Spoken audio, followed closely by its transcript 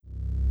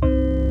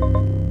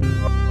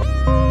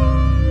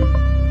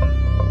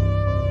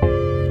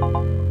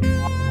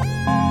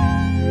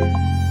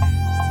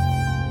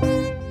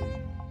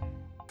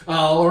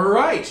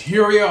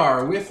here we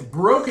are with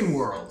Broken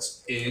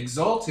Worlds,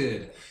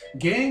 Exalted,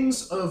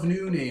 Gangs of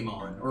New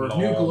Namon, or of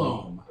New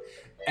Gloam,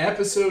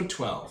 Episode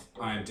 12.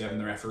 I'm Devin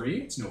the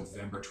referee, it's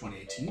November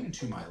 2018, and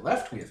to my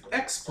left we have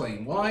X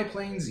playing Y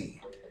playing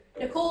Z.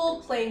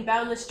 Nicole playing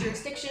Boundless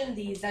Jurisdiction,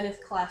 the Zenith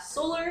class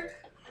Solar,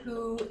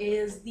 who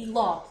is the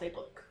Law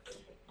playbook.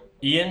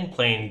 Ian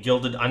playing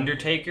Gilded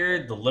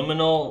Undertaker, the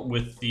Liminal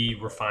with the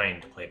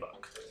Refined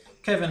playbook.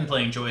 Kevin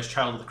playing Joyous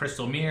Child of the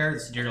Crystal Mirror, the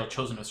Sidereal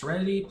Chosen of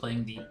Serenity,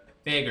 playing the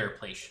Beggar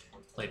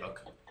playbook.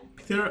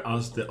 Peter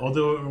as the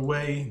other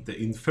way, the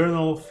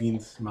Infernal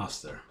Fiend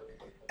Master.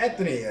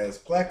 Anthony as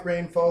Black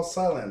Rain Falls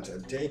Silent, a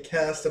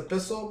Daycast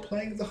Abyssal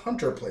playing the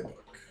Hunter playbook.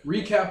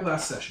 Recap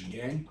last session,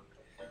 gang.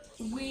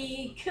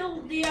 We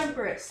killed the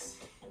Empress.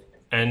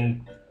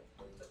 And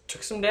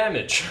took some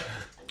damage.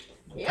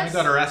 Kind Yes. of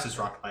got our asses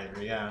rocked by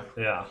her, yeah.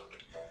 Yeah.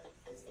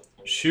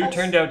 Shu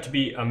turned out to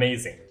be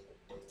amazing.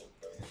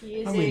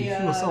 He is He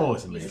was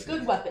always he's amazing. a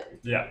good weapon.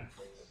 Yeah.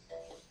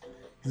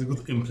 He's a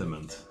good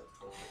implement.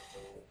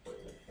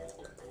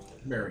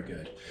 Very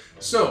good.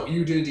 So,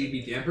 you did indeed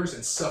beat the Empress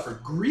and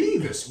suffered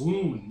grievous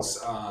wounds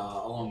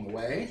along the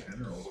way.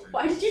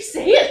 Why did you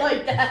say it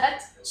like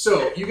that?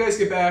 So, you guys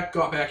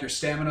got back your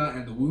stamina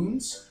and the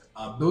wounds.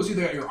 Those of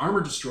you that got your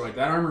armor destroyed,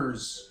 that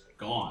armor's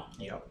gone.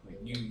 Yep. Like,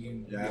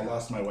 Yeah, I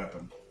lost my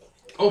weapon.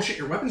 Oh shit,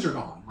 your weapons are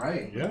gone,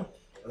 right? Yeah.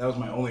 That was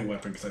my only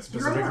weapon because I You're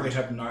specifically unarmed.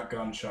 have not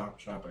gone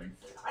shopping.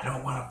 I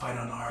don't want to fight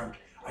unarmed.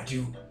 I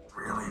do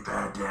really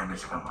bad damage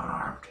if I'm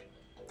unarmed.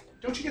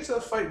 Don't you get to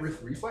fight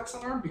with reflex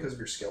unarmed because of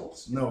your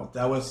skills? No,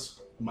 that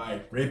was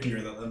my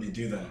rapier that let me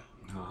do that.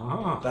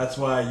 Ah. That's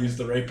why I used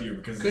the rapier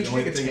because Couldn't the you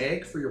only make a thing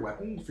tag for your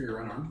weapon, for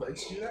your unarmed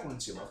legs to do that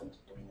once you leveled?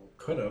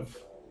 could have,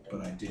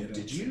 but I didn't.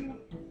 Did you?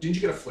 Didn't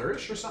you get a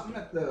flourish or something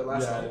at the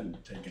last Yeah, I level?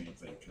 didn't take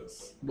anything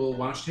because. Well,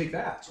 why don't you take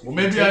that? Well, If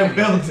maybe you I take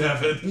will, anything-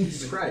 Devin.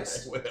 Jesus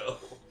Christ. I will.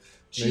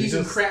 Cheese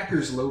and just-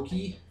 crackers,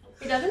 Loki.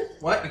 Hey, Devin?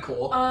 What,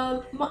 Nicole?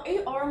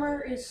 My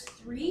armor is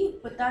 3,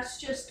 but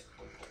that's just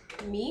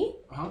me.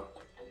 Uh-huh.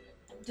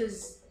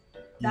 Does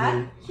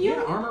that heal?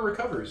 Yeah, armor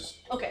recovers.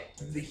 Okay.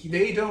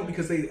 They don't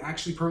because they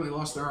actually permanently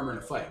lost their armor in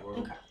a fight. Well,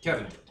 Okay.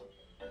 Kevin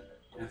did.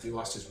 Anthony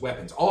lost his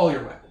weapons, all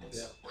your weapons.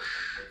 Yeah.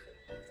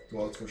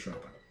 Well, let's go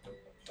shopping.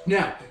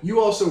 Now, you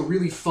also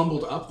really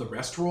fumbled up the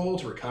rest roll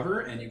to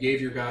recover, and you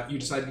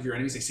decided to give your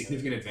enemies a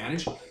significant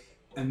advantage,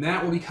 and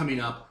that will be coming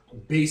up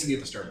basically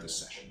at the start of this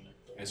session.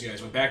 As you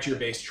guys went back to your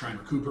base to try and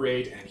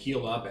recuperate and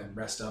heal up and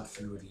rest up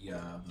through the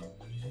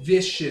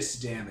vicious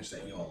damage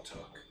that you all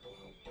took.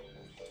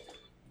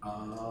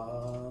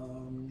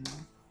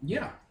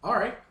 Yeah,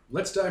 alright.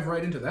 Let's dive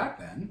right into that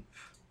then.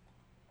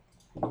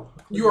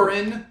 You are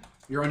in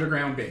your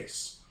underground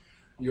base.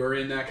 You're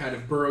in that kind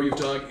of burrow you've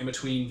dug in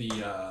between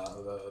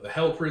the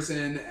Hell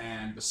Prison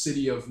and the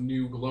city of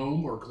New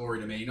Gloam, or Glory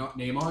to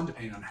Namon,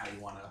 depending on how you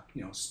want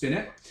to, spin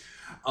it.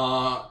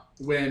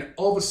 When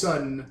all of a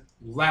sudden,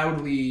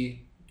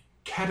 loudly,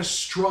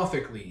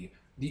 catastrophically,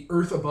 the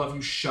earth above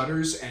you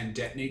shudders and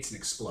detonates and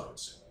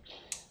explodes.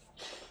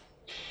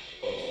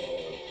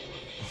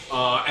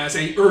 As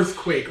an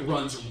earthquake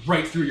runs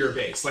right through your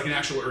base, like an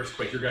actual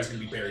earthquake, your guys are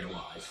going to be buried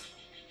alive.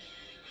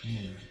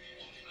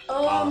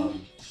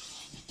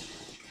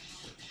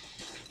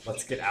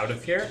 Let's get out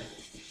of here.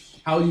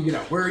 How will you get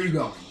out? Where are you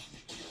going?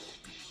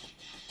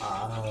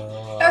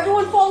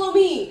 Everyone follow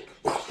me!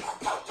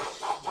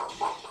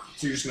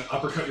 So you're just going to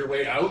uppercut your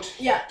way out?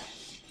 Yeah.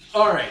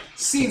 Alright,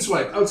 scene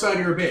swipe outside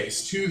of your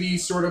base to the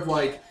sort of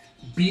like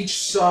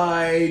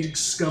beachside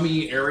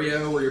scummy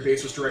area where your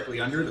base was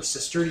directly under, the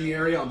cisterny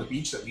area on the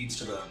beach that leads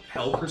to the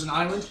Hell Prison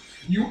Island.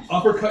 You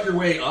uppercut your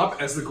way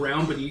up as the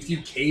ground beneath you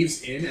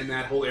caves in and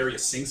that whole area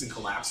sinks and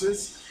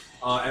collapses.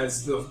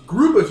 As the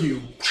group of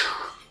you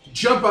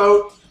jump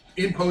out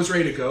in pose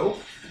ready to go,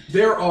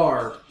 there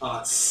are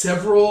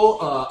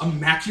several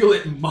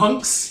immaculate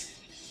monks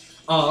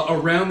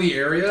around the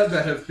area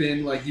that have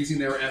been like using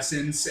their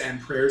essence and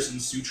prayers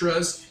and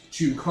sutras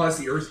to cause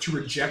the earth to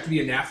reject the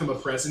anathema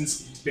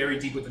presence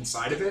buried deep within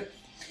inside of it.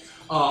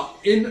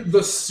 In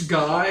the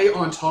sky,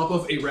 on top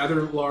of a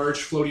rather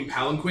large floating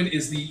palanquin,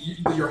 is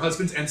your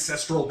husband's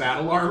ancestral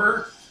battle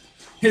armor.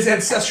 His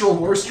ancestral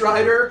war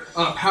strider,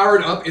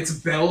 powered up, its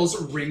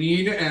bells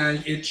ringing,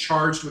 and it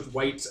charged with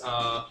white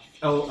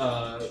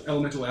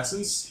elemental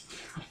essence.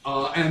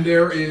 And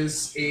there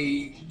is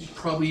a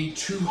probably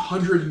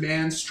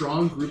 200-man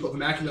strong group of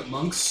immaculate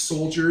monks,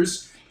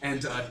 soldiers,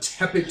 and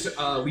tepid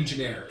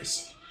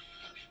legionnaires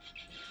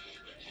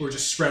who are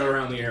just spread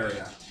around the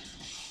area.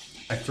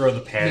 I throw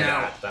the panda Now-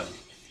 at them.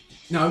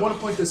 Now, I want to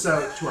point this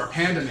out to our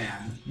panda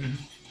man.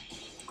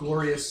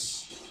 Glorious.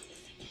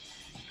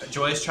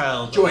 Joyous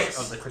Child Joyous.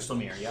 of the Crystal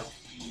Mirror, yep.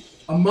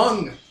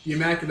 Among the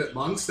immaculate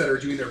monks that are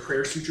doing their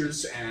prayer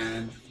sutras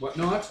and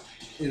whatnot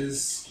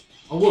is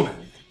a woman.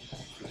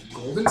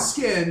 Golden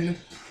skin,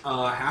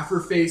 half her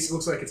face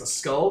looks like it's a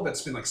skull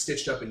that's been like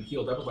stitched up and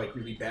healed up with like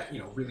really bad,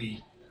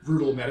 really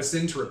brutal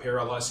medicine to repair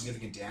a lot of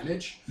significant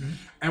damage.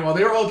 And while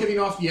they're all giving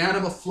off the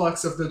anima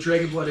flux of the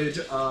dragon-blooded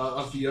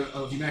of the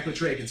Immaculate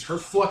Dragons, her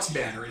flux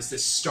banner is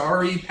this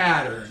starry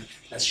pattern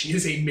as she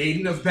is a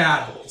maiden of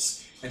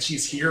battles, and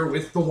she's here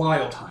with the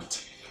Wild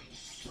Hunt.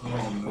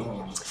 Oh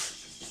no.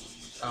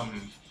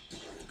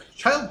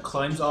 Child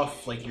climbs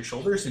off like your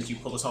shoulder since you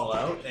pull this all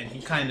out, and he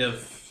kind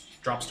of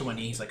drops to one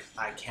knee. He's like,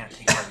 I can't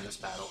take part in this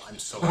battle. I'm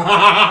so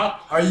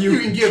Are You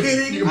can give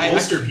kidding? you can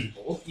bolster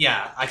people.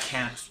 yeah, I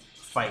can't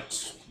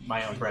fight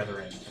my own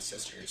brethren and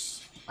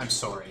sisters. I'm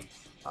sorry.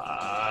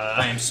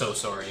 I am so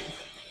sorry.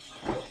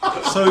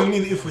 So you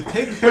mean if we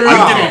take her I'm,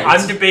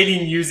 out, I'm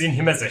debating using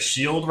him as a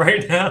shield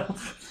right now.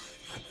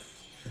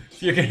 If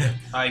you're gonna.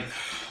 I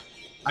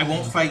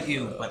won't fight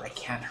you, but I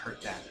can't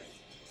hurt them.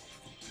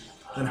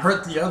 Then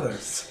hurt the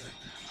others.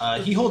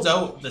 He holds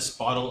out this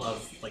bottle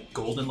of like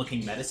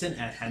golden-looking medicine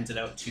and hands it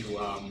out to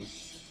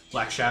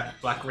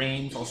Black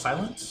Rain, Full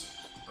Silence.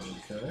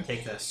 Okay.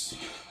 Take this.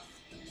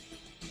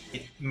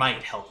 It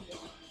might help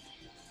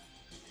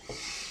you.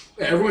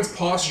 Yeah, everyone's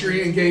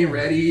posturing and getting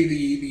ready.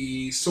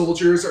 The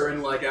soldiers are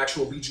in like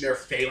actual legionnaire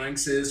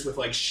phalanxes with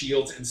like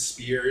shields and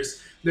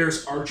spears.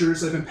 There's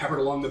archers that have been peppered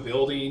along the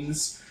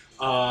buildings.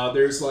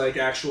 There's like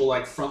actual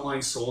like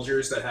frontline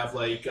soldiers that have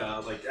like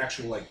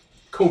actual like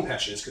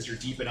kopeshes because you're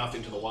deep enough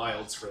into the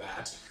wilds for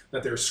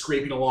that they're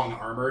scraping along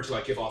armor to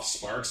like give off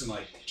sparks and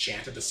like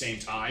chant at the same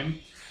time.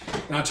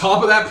 And on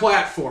top of that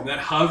platform, that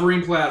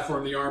hovering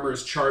platform, the armor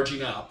is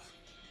charging up.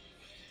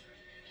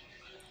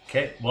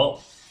 Okay,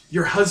 well,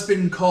 Your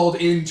husband called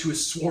in to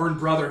his sworn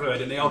brotherhood,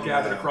 and they all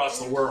gathered across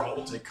the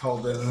world. They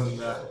called it.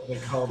 They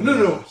called.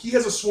 No. He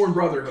has a sworn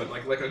brotherhood,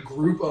 like a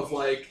group of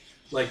like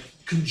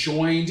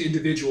conjoined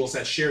individuals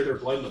that share their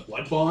blood in the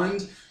blood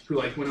bond, who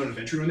like went on an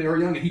adventure when they were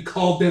young, and he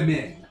called them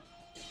in.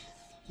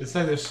 it's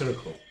like a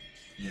circle.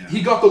 Yeah.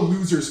 He got the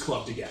Losers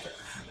Club together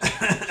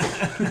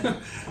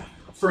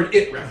for an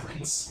It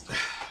reference.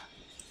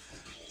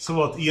 So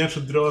what? Ian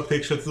should draw a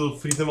picture to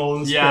free them all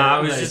in yeah, square. I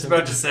was just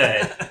about to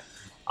say.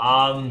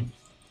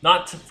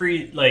 Not to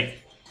free,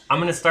 like, I'm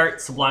gonna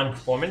start Sublime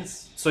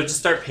Performance. So just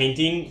start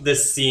painting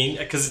this scene,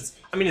 because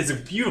it's a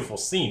beautiful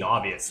scene,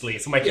 obviously.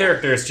 So my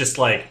character is just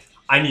like,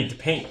 I need to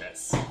paint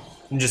this.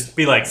 And just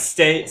be like,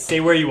 stay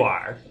where you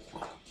are.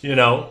 You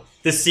know?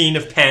 This scene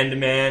of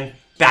Pandaman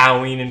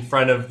bowing in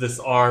front of this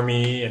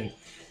army and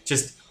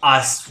just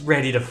us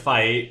ready to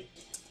fight.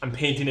 I'm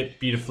painting it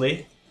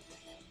beautifully.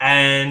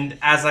 And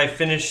as I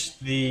finish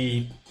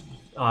the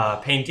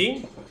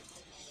painting,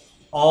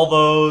 all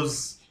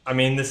those...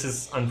 this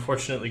is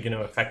unfortunately going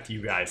to affect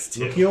you guys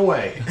too. Looking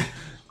away.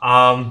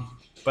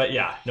 But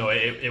yeah, no,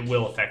 it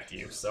will affect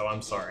you, so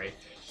I'm sorry.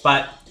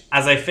 But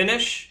as I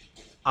finish,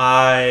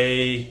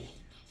 I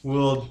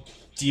will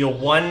deal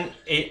 1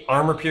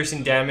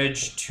 armor-piercing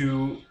damage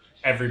to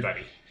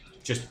everybody.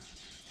 Just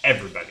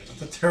everybody.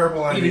 That's a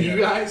terrible idea. Even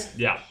you guys?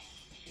 Yeah.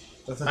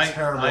 That's a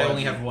terrible. I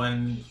only idea. have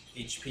 1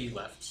 HP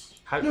left.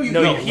 No, you you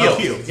don't. healed.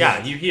 Healed.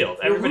 Yeah, you healed.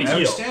 Everybody Your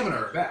healed. stamina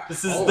are back.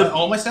 This is All the- of it.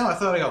 All my stamina? I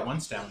thought I got 1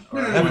 stamina. No.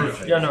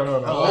 Everything. Yeah,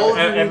 no. All of your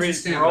Every,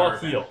 wounds and we're all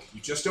stamina are healed. back.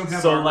 You just don't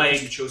have So, armor because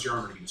like- you chose your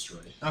armor to be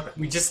destroyed.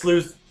 We just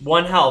lose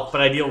 1 health,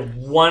 but I deal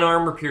 1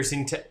 armor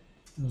piercing to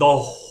the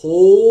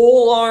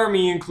whole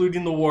army,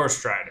 including the War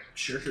Strider.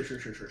 Sure.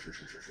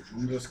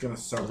 I'm just gonna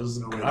start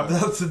losing away. Grab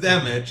that to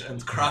damage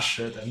and crush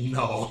it, and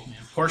no.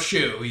 Poor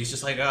Shu. He's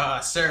just like,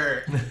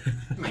 sir.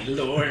 My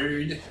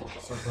lord.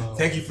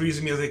 Thank you for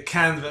using me as a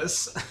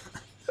canvas.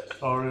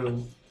 Or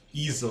an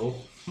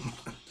easel.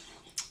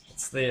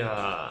 It's the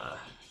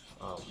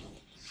I'm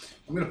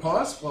gonna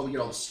pause while we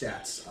get all the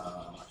stats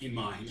in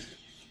mind.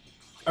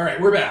 All right,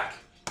 we're back.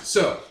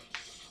 So,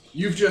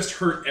 you've just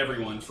hurt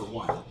everyone for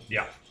 1.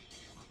 yeah.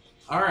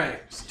 All right.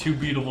 It's too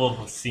beautiful of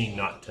a scene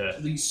not to.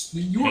 At least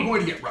you are going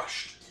to get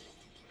rushed.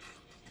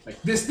 Like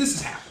this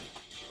is happening.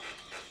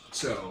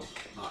 So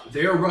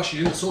they are rushing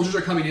in. The soldiers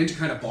are coming in to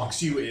kind of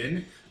box you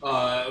in.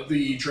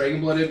 The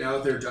Dragon-Blooded, now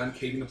that they're done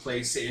caving the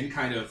place in,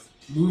 kind of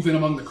move in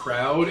among the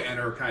crowd and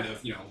are kind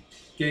of,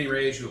 getting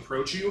ready to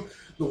approach you.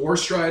 The War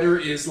Strider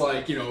is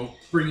like,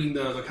 bringing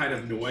the kind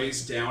of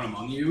noise down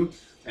among you.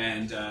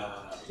 And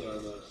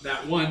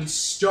that one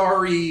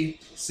starry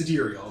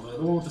Sidereal,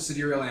 the one with the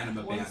Sidereal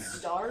Anima One banner.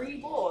 starry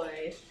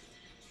boy.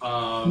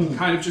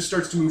 Kind of just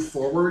starts to move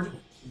forward,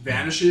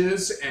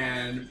 vanishes,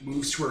 and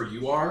moves to where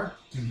you are.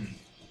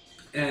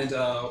 And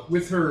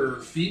with her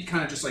feet,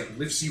 kind of just like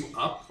lifts you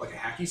up like a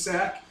hacky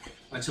sack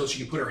until she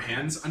can put her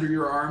hands under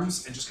your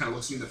arms and just kind of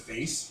looks you in the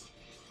face.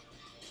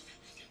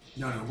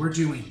 No, we're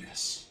doing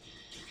this.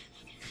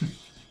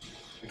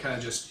 It kind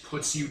of just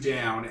puts you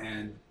down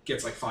and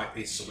gets like 5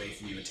 paces away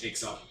from you and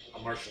takes up a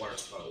martial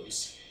arts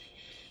pose.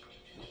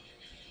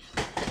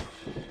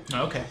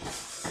 Okay.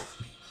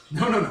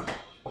 No.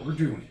 We're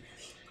doing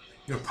it.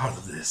 You're part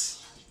of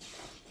this.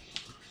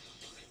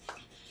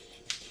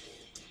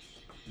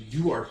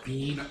 You are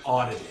being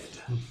audited.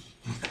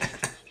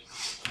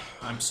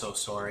 I'm so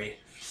sorry.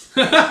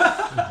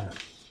 My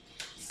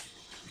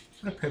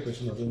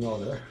paper's not in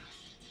order.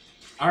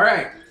 All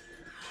right.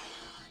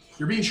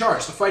 You're being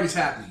charged. The fight is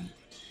happening.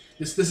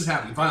 This is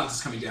happening. Violence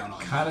is coming down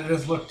on you. Kind of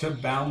just look to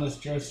boundless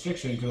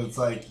jurisdiction because it's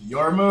like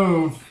your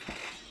move.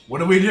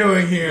 What are we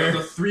doing here?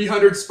 The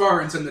 300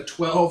 Spartans and the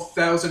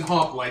 12,000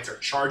 hoplites are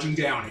charging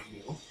down at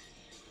you.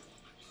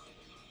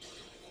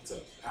 It's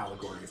an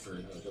allegory for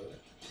the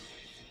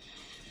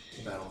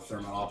Battle of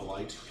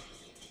Thermopylae.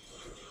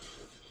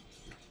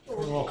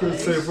 Well, could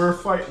say if we're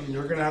fighting,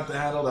 you're gonna have to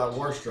handle that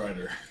war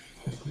strider.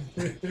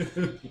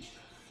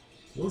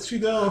 Will she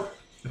though?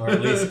 Or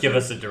at least give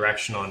us a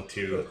direction on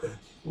to.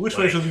 Which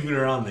way should we be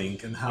running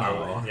and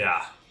how?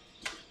 Yeah.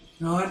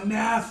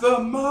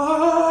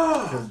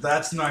 Anathema! Because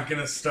that's not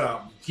gonna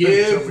stop.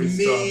 Give until we me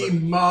stop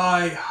it.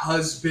 my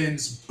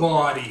husband's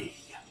body.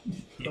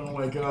 Oh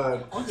my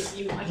god. I'll give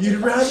you my You'd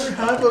rather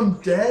have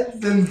him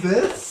dead than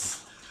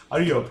this?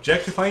 Are you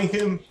objectifying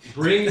him?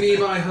 Bring me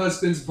my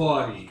husband's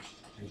body.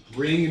 And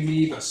bring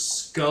me the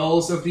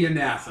skulls of the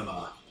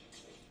anathema.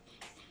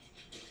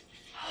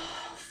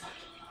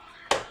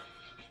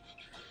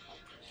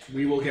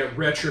 We will get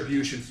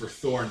retribution for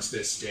thorns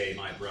this day,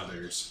 my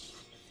brothers.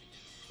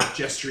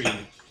 Gesturing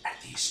at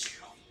these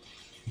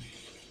two.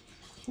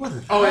 What?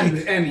 Oh, and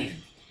Ian.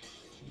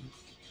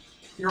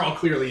 You're all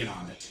clearly in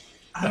on it.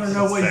 I don't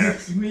know what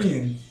you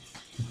mean.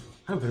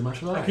 I'm very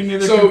much I alive. can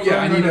neither So, confirm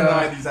yeah, I nor need a-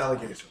 deny these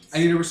allegations. I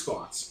need a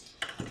response.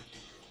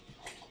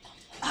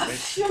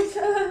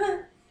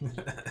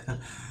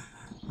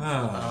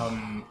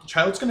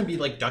 Child's gonna be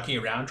like ducking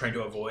around, trying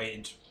to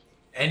avoid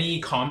any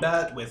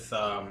combat with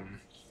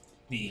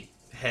the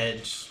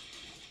head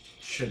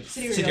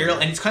Sidereal,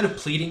 and he's kind of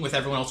pleading with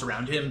everyone else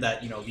around him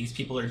that these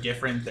people are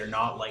different. They're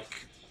not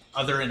like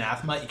other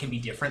anathema. It can be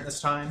different this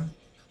time.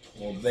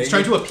 Well, He's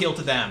trying to appeal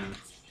to them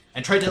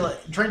and trying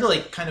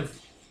to kind of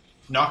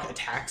knock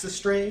attacks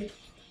astray.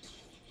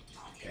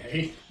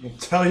 Okay.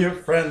 tell your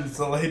friends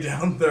to lay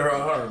down their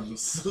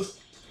arms.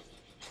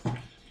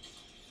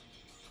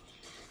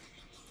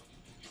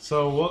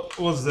 So what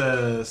was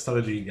the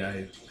strategy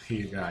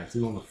here, guys? Do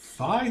you want to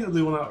fight or do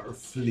you want to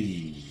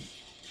flee?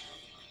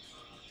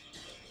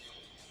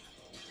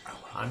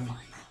 I'm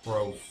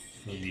pro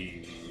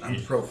flee.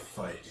 I'm pro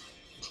fight.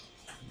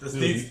 This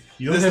Dude, needs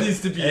you don't this have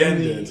needs to be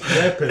any ended.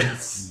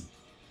 weapons.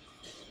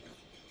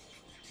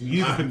 You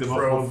need to pick I'm them up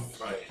pro on.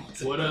 fight.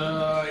 What?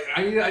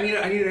 I need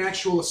an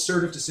actual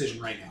assertive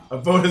decision right now. A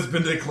vote has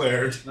been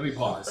declared. Let me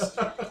pause.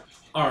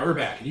 All right, we're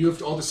back, and you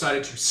have all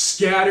decided to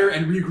scatter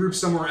and regroup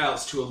somewhere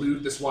else to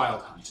elude this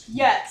wild hunt.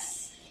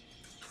 Yes.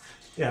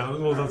 Yeah,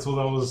 well, that's what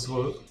I was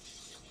about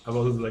to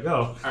like. Oh,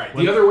 All right.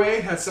 when- The other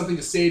way has something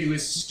to say to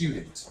his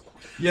student.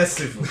 Yes,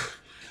 Sifu.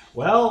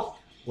 Well,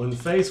 when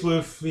faced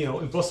with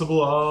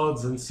impossible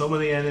odds and so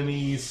many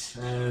enemies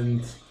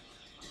and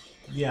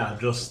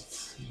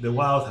just the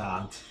wild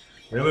hunt,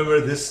 remember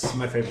this is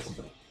my favorite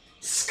thing.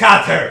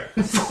 Scatter!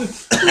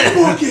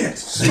 Book it!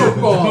 Smoke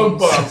Smoke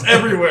bombs! bombs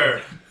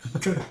everywhere.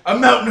 A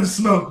mountain of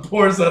smoke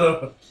pours out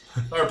of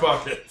our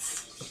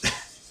pockets.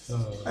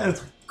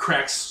 And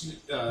Cracks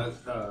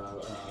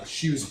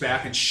shoes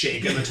back and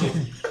shaking until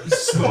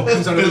smoke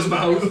comes out of his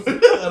mouth.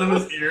 Out of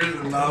his ears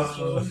and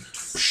nostrils.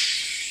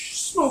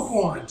 Smoke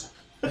wand!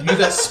 I knew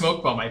that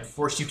smoke bomb I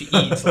forced you to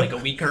eat like a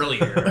week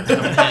earlier.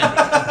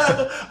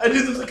 I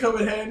knew this would come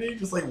in handy.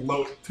 Just like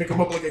pick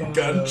him up like a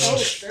gun. Oh,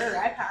 sure.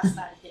 I passed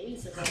that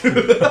days ago.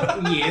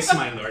 Yes,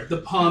 my lord. The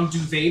palm du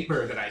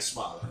vapor that I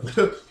swallowed.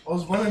 I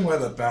was wondering why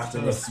the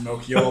bathroom was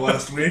smoky all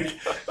last week.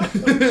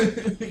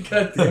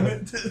 God damn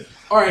it.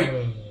 All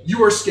right,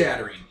 you are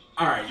scattering.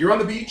 All right, you're on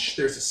the beach.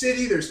 There's a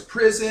city. There's the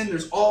prison.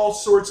 There's all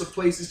sorts of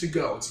places to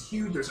go. It's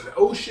huge. There's an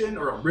ocean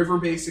or a river,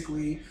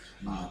 basically.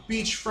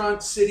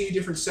 Beachfront, city,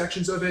 different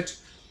sections of it.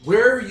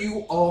 Where are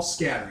you all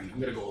scattering? I'm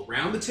going to go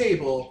around the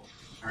table.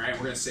 All right, we're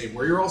going to say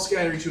where you're all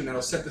scattering to, and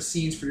that'll set the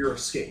scenes for your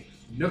escape.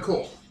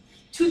 Nicole,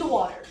 To the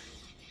water.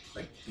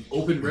 like the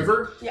open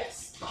river,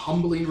 Yes. the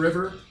humbling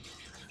river.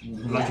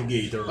 like a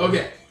gator.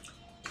 Okay,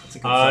 That's a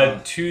good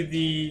song. To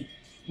the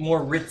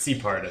more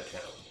ritzy part of town.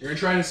 you're going to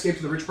try and escape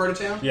to the rich part of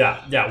town?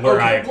 Yeah, where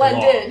Okay, I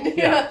Blend belong. in.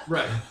 Yeah.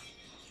 Right.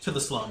 To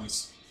the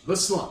slums. The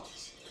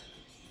slums.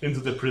 Into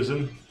the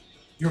prison.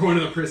 You're going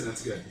to the prison.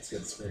 That's good. That's good.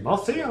 That's very good.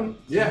 Nothing.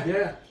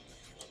 Yeah.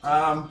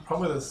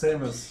 Probably the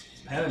same as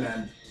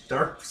Hananan.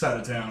 Dark side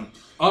of town.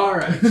 All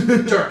right,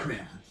 Dark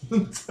Man.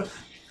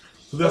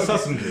 To the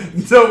assassin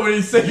guild. So when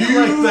you say it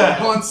like that,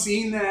 Upon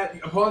seeing that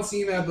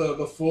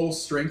the full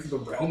strength of the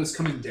realm is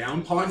coming down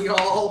upon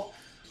y'all,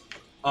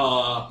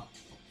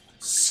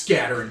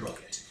 scatter and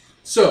book it.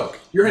 So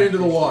you're heading to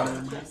the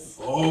water. Yes.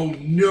 Oh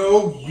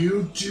no,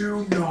 you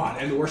do not!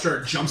 And the war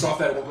starter jumps off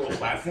that little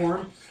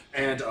platform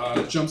and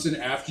jumps in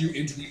after you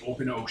into the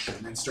open ocean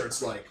and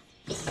starts like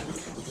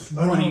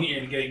running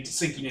in,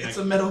 sinking in. it's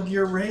a Metal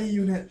Gear Ray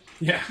unit.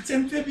 Yeah. It's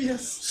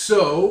amphibious.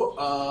 So,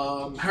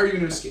 how are you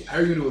going to escape? How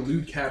are you going to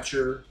elude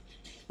capture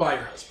by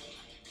your husband?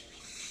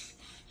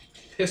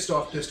 Pissed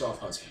off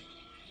husband.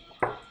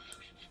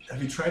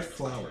 Have you tried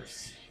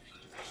flowers?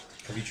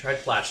 Have you tried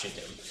flashing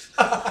him?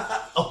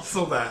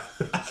 Also that.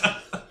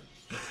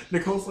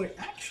 Nicole's like,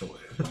 actually.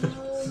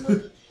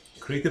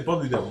 Create a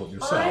body double of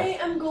yourself. I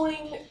am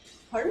going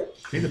Pardon?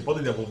 Clean the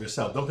body double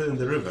yourself. Dump it in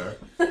the river.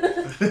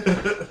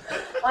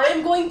 I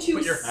am going to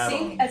Put your hat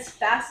sink on. as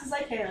fast as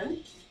I can.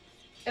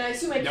 And I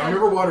assume I Now can.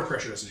 remember, water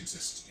pressure doesn't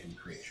exist in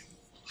creation.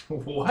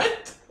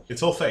 What?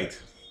 It's all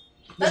fate.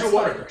 There's That's no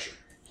water fine. pressure.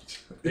 It's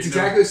Ain't no-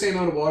 exactly the same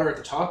amount of water at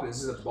the top as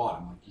it is at the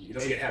bottom. Like, it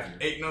doesn't get heavier.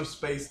 Ain't no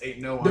space, ain't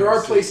no. There are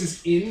undersea.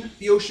 places in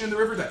the ocean and the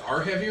river that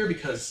are heavier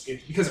because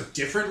of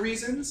different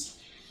reasons.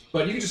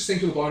 But you can just sink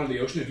to the bottom of the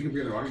ocean. If you can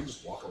be in the water, you can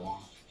just walk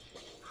along.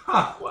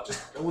 Huh.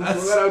 Just I want to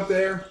throw that out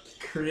there.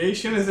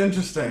 Creation is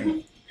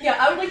interesting. Yeah,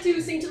 I would like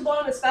to sink to the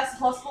bottom as fast as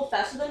possible,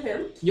 faster than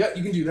him. Yeah,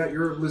 you can do that.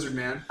 You're a lizard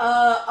man.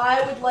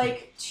 I would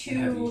like And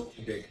heavy to,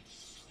 and big.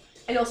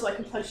 and also I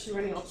can punch through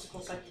any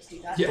obstacles, so I can just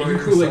do that. Yeah, Throw you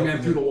can Kool-Aid yourself Man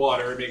in through the- the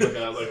water and make like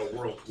a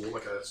whirlpool,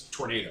 like a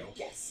tornado.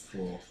 Yes.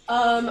 Cool.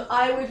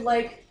 I would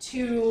like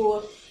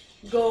to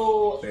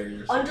go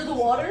Barriers. under the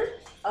water,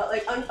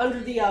 under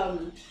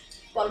the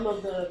bottom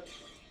of the.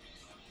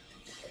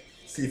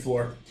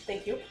 Seafloor.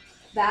 Thank you.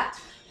 That.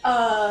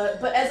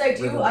 But as I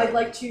do, River. I'd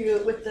like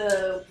to, with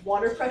the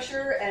water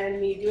pressure and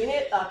me doing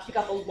it, kick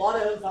up a lot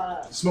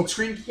of Smoke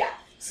screen?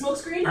 smoke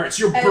screen. Alright,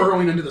 so you're And-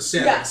 burrowing under the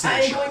sand. Yeah, like a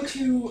sand I'm shark. going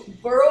to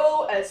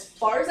burrow as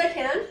far as I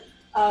can,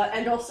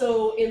 and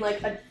also in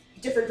like a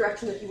different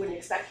direction that you wouldn't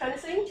expect, kind of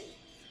thing.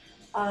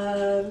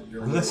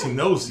 Unless he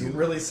knows You you.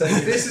 really say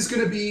This is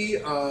going to be,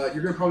 you're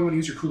going to probably want to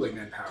use your Kool-Aid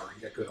Man power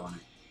and get good on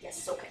it.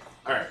 Yes, okay.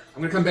 Alright,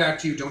 I'm going to come back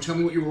to you. Don't tell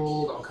me what you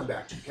rolled. I'll come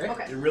back to you, okay?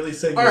 Okay. You're really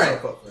setting All right.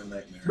 yourself up for a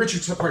nightmare.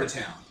 Richard's part of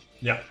town.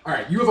 Yeah.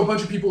 Alright, you have a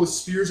bunch of people with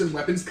spears and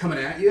weapons coming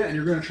at you, and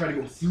you're going to try to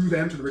go through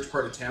them to the rich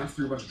part of town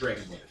through a bunch of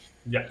dragon blood.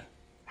 Yeah.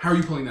 How are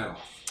you pulling that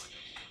off?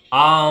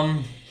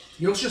 I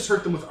You'll just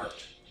hurt them with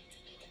art.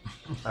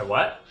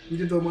 what? You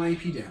did the 1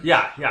 AP damage.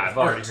 Yeah, I've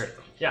already Art. heard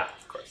them. Yeah,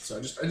 of course. So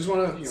I just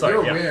want to, Sorry,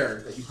 you're yeah.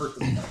 aware that you hurt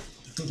them.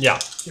 Yeah.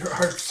 Your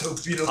heart's so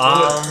beautiful.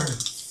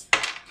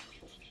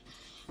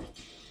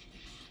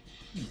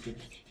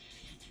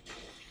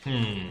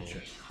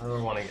 How do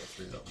I want to get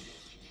through them?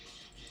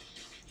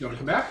 You want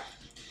to come back?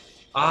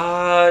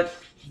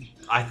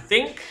 I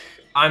think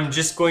I'm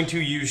just going to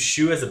use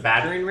Shu as a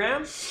battering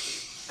ram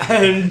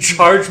and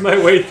charge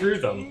my way through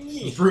them.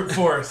 Brute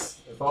force.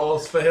 If all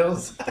else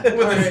fails, Alright,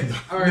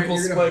 alright, nipple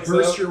you're gonna spikes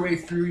burst out. your way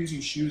through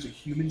using shoes, a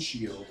human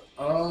shield.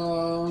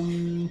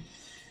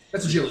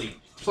 That's agility,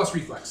 plus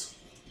reflex.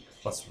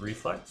 Plus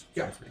reflex?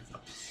 Yeah. Plus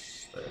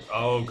reflex.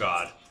 Oh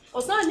god. Well,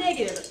 it's not a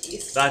negative, at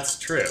least. That's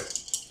true.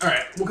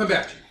 Alright, we'll come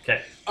back to you.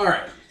 Okay.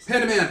 Alright,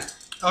 Panda Man.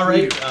 All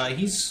right,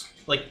 he's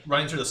like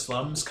running through the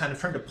slums, kind of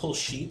trying to pull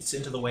sheets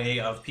into the way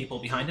of people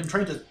behind him,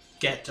 trying to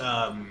get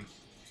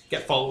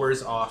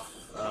followers off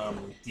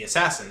the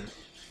assassin.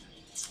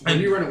 When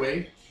you run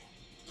away,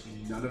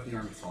 none of the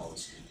army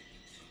follows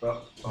you.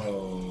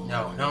 oh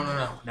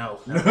No.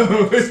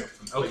 But you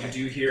Okay.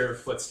 do hear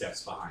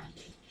footsteps behind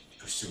you.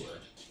 Pursuer.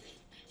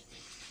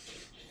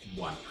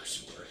 One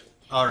pursuer.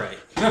 All right.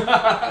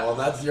 Well,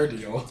 that's your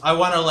deal. I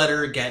want to let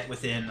her get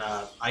within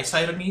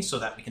eyesight of me so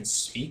that we can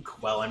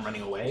speak while I'm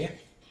running away.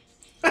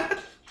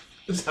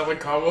 Just have a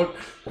combo.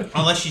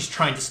 Unless she's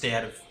trying to stay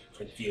out of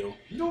view.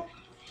 Nope.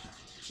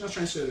 She's not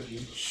trying to say that with you.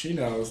 She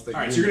knows that.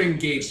 Alright, so you- you're going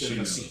to engage she them in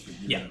a knows scene.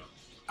 that you Yeah. know.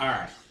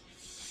 Alright.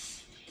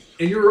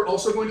 And you're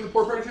also going to the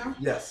poor part of town?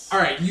 Yes.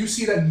 Alright, you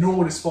see that no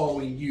one is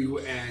following you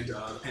and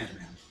the Panda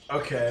Man.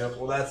 Okay.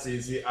 Well, that's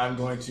easy. I'm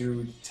going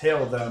to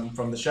tail them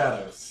from the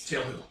shadows.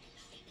 Tail who?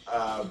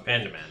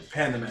 Panda Man.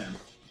 Panda Man.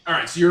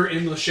 Alright, so you're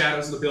in the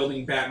shadows of the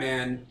building,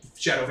 Batman,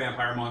 Shadow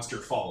Vampire Monster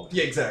following.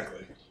 Yeah,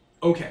 exactly.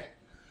 Okay.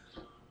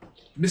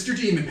 Mr.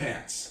 Demon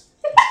Pants.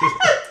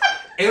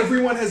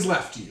 Everyone has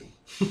left you.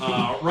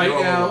 Right You're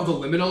all now,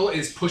 alone. the Liminal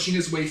is pushing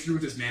his way through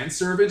with his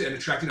manservant and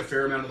attracting a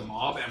fair amount of the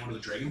mob and one of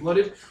the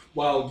Dragon-Blooded,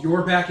 while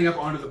you're backing up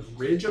onto the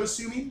bridge, I'm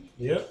assuming?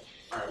 Yep.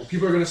 Alright, well,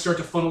 people are going to start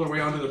to funnel their way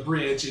onto the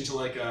bridge into,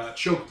 like, a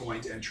choke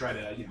point and try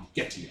to,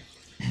 get to you.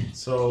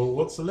 So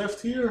what's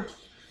left here?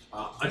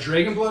 A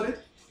Dragon-Blooded,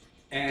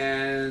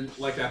 and,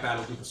 like, that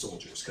battle group of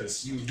soldiers,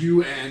 because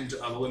you and the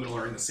Liminal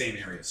are in the same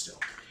area still.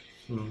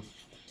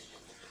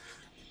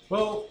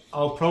 Well,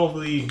 I'll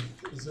probably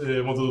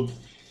want to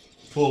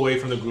pull away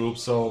from the group,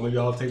 so maybe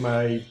I'll take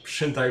my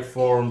Shintai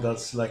form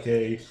that's like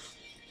a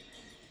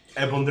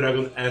Ebon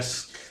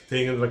Dragon-esque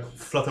thing and like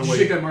flutter Did you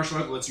take away. that martial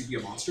art that lets you be a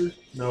monster?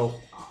 No,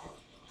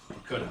 You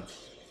could have.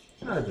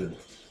 I didn't.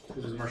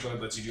 Because the martial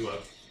art lets you do a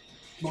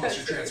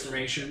monster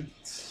transformation.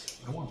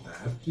 I want that.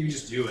 You can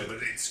just do it, but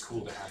it's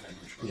cool to have that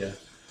martial art. Yeah.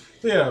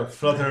 So yeah,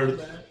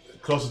 flutter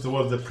closer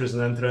towards the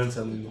prison entrance,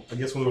 and I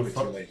guess when we're It's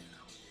too late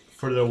now.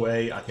 further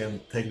away, I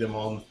can take them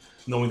on,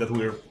 knowing that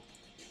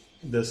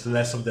there's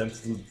less of them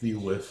to deal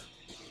with.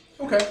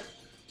 Okay.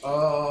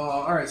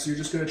 Alright, so you're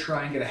just going to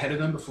try and get ahead of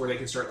them before they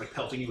can start like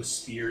pelting you with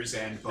spears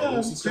and bows Yeah,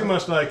 and stuff? pretty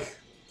much like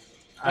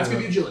That's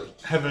going to be agility.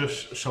 have a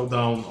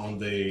showdown on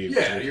the.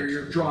 Yeah,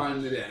 you're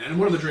drawing it in. And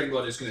one of the Dragon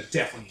Blood is going to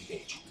definitely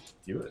engage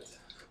you. Do it.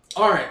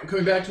 Alright, I'm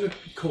coming back to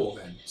Nicole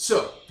then.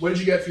 So, what did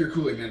you get for your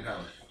Kool-Aid Man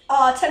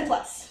power? 10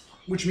 plus.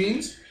 Which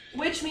means?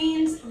 Which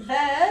means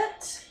that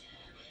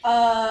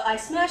I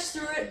smash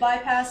through it,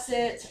 bypass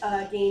it,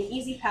 gain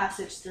easy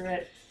passage through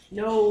it,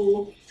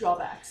 no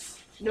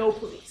drawbacks. No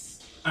police.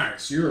 All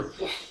right, so you're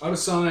out of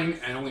sign,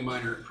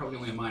 and probably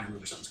only a minor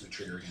move or something's going to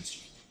trigger against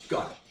you.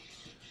 Got it.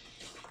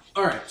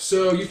 All right,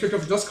 so you picked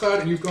up the dust cloud,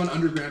 and you've gone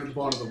underground at the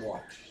bottom of the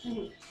water.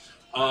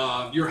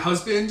 Your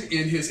husband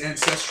and his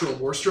ancestral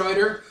war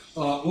strider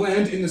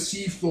land in the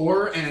sea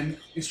floor, and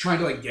is trying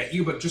to like get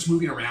you, but just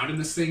moving around in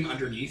this thing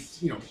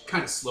underneath,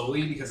 kind of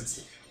slowly because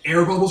it's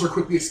air bubbles are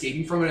quickly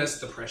escaping from it as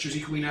the pressure's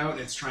equaling out,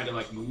 and it's trying to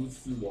like move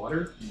through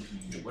water.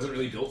 It wasn't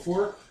really built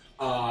for.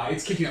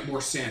 It's kicking up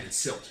more sand and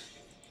silt.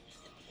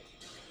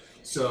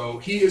 So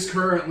he is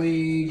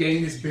currently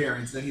getting his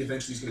bearings, then he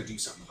eventually is going to do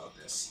something about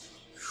this.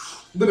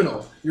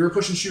 Liminal, you're a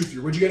push and shoot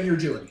through. What'd you get in your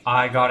agility?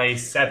 I got a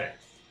 7.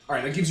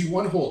 Alright, that gives you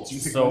one hold, so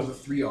you can pick So, one of the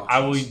 3 options. I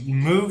will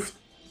move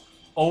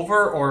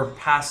over or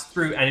pass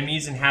through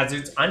enemies and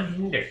hazards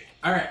unhindered.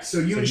 Alright, so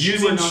you So and Shu are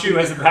using not Shu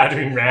gonna as a get hurt.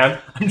 battering ram,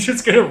 I'm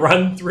just gonna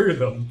run through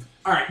them.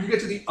 Alright, you get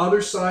to the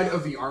other side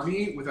of the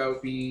army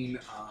without being...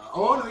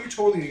 oh no, you're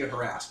totally going to get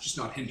harassed, just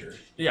not hindered.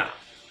 Yeah.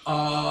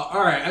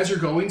 Alright, as you're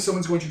going,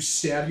 someone's going to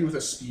stab you with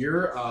a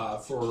spear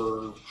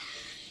for...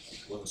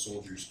 What do the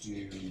soldiers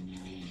do?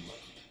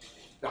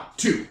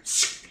 2.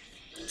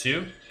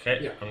 2? Okay,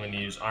 Yeah. I'm gonna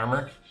use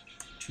armor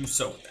to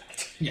soak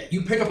that. Yeah,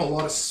 you pick up a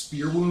lot of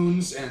spear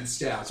wounds and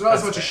stabs. So not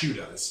as That's much as fair. Shu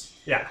does.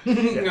 Yeah.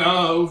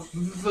 Oh,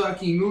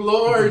 fucking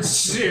lord,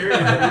 sir.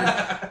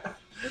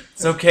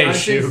 It's okay, I've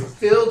Shu. been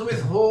filled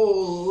with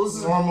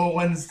holes. Normal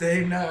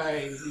Wednesday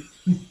night.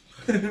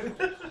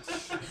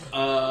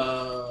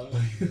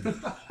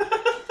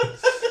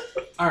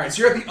 Alright,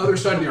 so you're at the other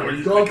side of the army.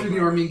 You've gone through the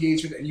army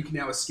engagement, and you can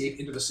now escape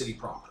into the city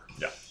proper.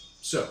 Yeah.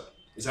 So,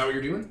 is that what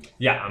you're doing?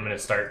 Yeah, I'm gonna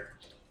start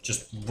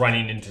just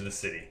running into the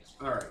city.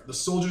 Alright, the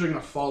soldiers are going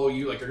to follow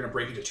you, like they're going to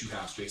break into 2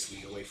 halves,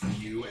 basically, away from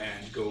you,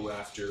 and go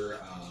after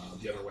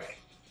the other way.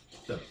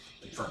 The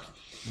Inferno.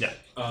 Yeah.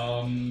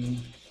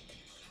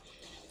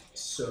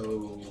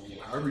 So,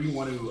 however you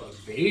want to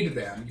evade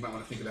them, you might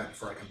want to think of that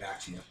before I come back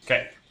to you.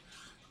 Okay.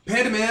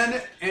 Panda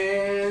Man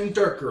and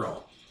Dark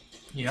Girl.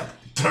 Yep.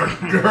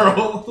 Dark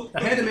girl.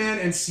 Panda Man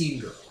and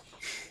Scene Girl.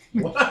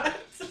 What?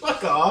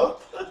 Fuck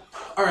off.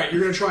 Alright,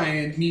 you're going to try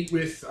and meet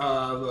with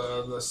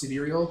the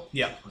Sidereal.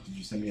 What, did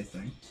you send me a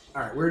thing?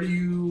 Alright, where do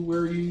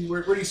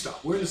you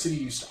stop? Where in the city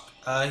do you stop?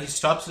 He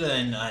stops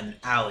in an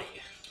alley.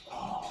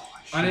 Oh,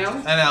 An alley?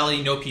 An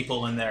alley, no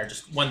people in there,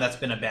 just one that's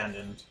been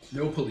abandoned.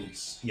 No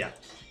police. Yeah.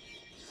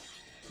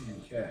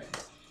 Okay.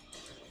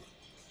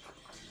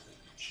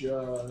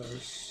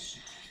 Just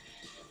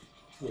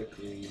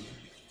quickly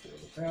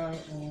throw that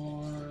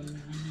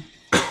on.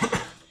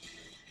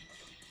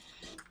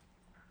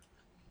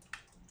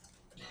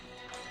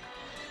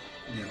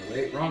 No,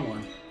 wait, wrong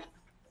one.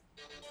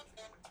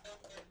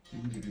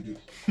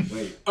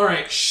 Wait.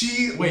 Alright,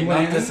 she Wait,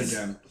 lands, not this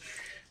again.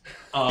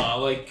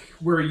 like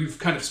where you've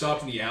kind of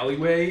stopped in the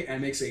alleyway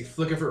and makes a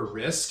flick of her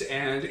wrist,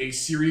 and a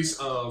series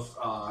of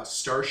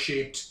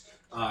star-shaped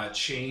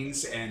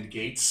chains and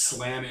gates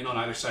slam in on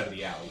either side of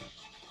the alley.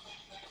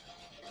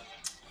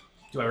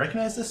 Do I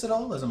recognize this at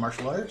all as a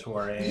martial art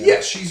or a?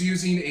 Yes, she's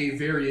using a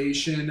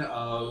variation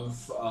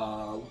of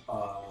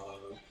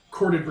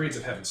corded braids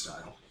of heaven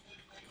style.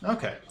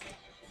 Okay.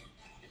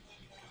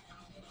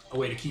 A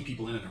way to keep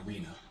people in an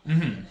arena.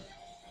 Mm-hmm.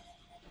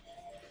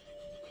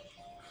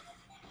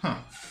 Huh.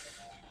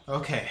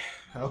 Okay.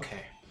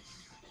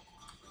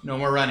 No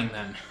more running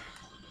then.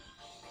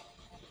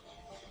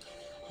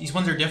 These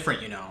ones are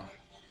different, you know.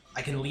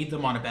 I can lead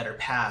them on a better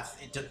path.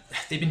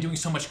 They've been doing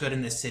so much good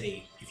in this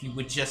city. If you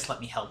would just let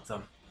me help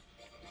them.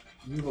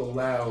 You've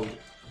allowed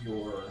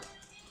your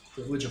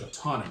privilege of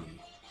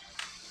autonomy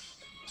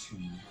to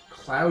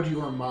cloud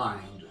your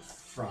mind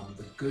from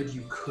the good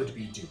you could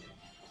be doing.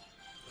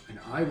 And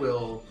I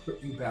will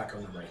put you back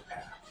on the right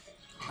path.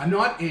 I'm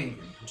not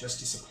angry, I'm just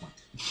disappointed.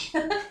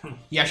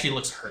 He actually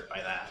looks hurt by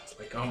that.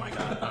 Like, oh my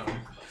god.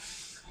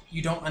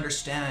 You don't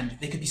understand.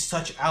 They could be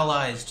such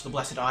allies to the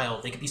Blessed Isle.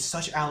 They could be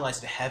such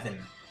allies to heaven.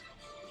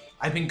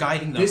 I've been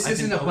guiding them. This I've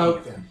been isn't helping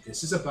about them.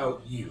 This is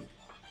about you.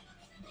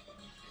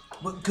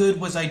 What good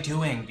was I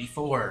doing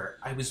before?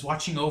 I was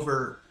watching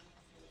over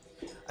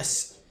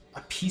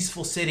a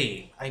peaceful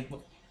city.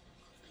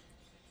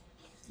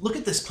 Look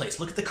at this place.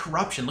 Look at the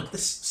corruption. Look at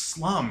this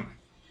slum.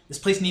 This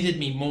place needed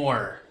me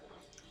more.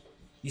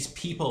 These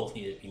people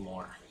needed me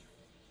more.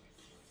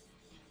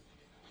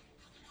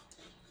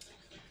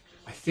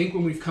 I think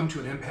when we've come to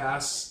an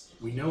impasse,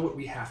 we know what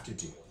we have to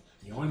do.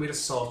 The only way to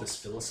solve this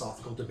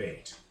philosophical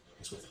debate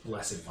is with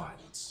blessed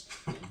violence.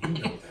 You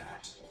know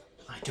that.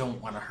 I don't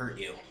want to hurt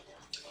you.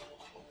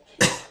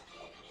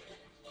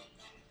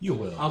 You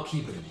will. I'll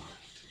keep it in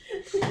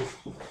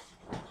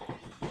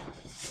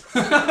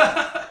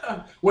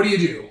mind. What do you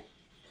do?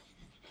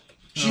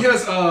 She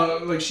has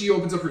she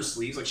opens up her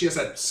sleeves, like she has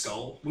that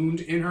skull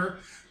wound in her,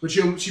 but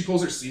she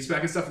pulls her sleeves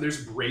back and stuff, and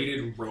there's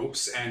braided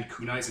ropes and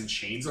kunais and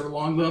chains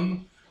along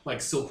them,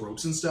 like silk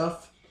ropes and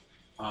stuff.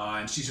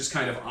 And she's just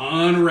kind of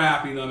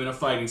unwrapping them in a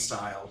fighting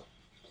style.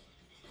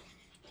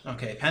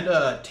 Okay,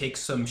 Panda takes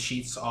some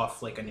sheets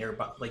off like a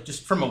nearby, like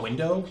just from a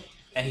window,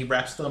 and he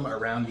wraps them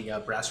around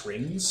the brass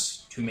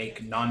rings to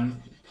make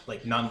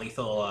like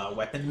non-lethal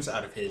weapons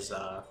out of his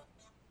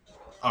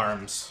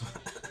arms.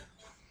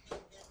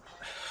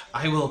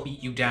 I will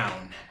beat you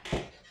down,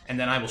 and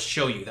then I will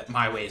show you that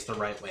my way is the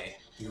right way.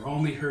 You're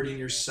only hurting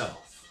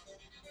yourself.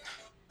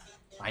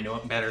 I know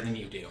it better than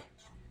you do.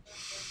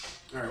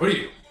 All right, what do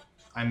you do?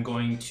 I'm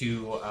going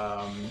to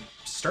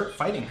start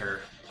fighting her.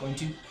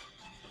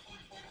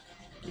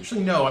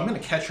 Actually, no, I'm going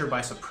to catch her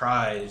by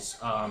surprise.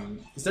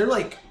 Is there,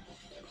 like,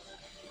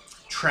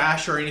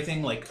 trash or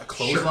anything, like a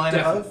clothesline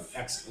above?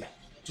 Excellent.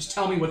 Just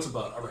tell me what's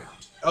above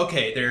around.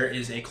 Okay, there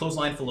is a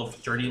clothesline full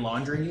of dirty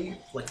laundry,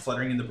 like,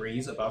 fluttering in the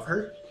breeze above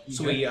her.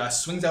 So he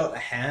swings out a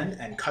hand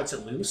and cuts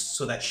it loose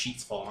so that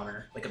sheets fall on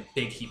her, like a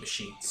big heap of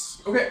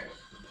sheets. Okay.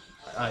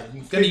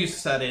 I'm going to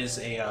use that as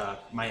a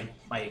my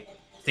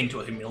thing to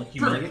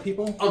humiliate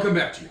people. I'll come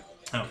back to you.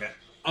 Okay.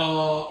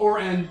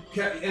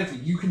 Anthony,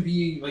 you can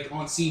be like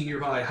on scene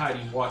nearby,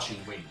 hiding, watching,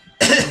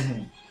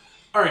 waiting.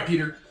 All right,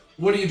 Peter,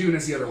 what are you doing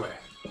as the other way?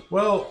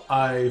 Well,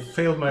 I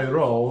failed my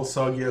roll,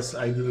 so I guess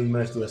I didn't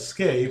manage to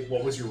escape.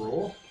 What was your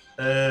roll?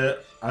 I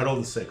rolled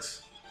a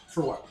 6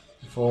 For what?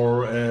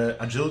 for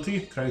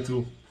agility, trying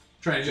to.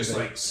 Trying to just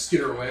like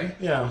skitter away.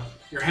 Yeah.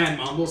 Your hand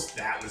mumbles.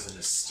 That was a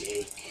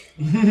mistake.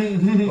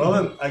 Well,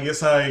 then I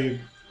guess I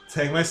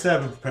take my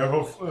step and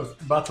prepare for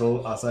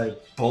battle as I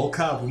bulk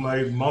up with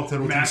my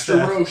mountain routing Master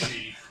staff.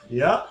 Roshi.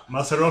 Yeah,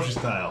 Master Roshi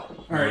style.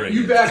 All right,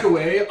 you back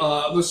away.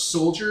 The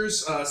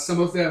soldiers, some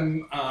of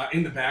them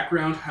in the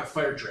background, have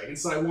fired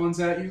Dragonslide wands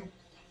at you.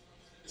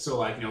 So,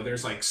 like, you know,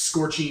 there's like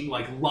scorching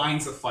like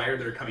lines of fire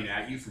that are coming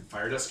at you from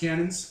fire dust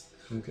cannons,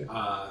 Okay.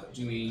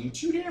 doing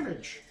 2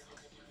 damage.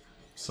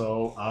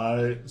 So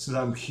since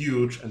I'm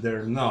huge and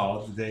they're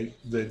not, they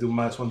do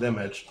 -1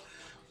 damage,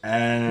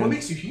 and What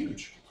makes you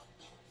huge?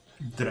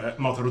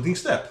 mountain routing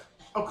step.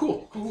 Oh,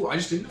 cool. I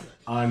just didn't know that.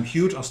 I'm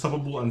huge,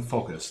 unstoppable, and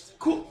focused.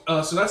 Cool.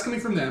 So that's coming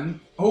from them.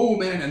 Oh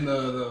man, and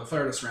the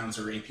fire dust rounds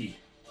are AP.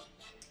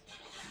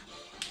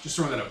 Just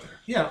throwing that out there.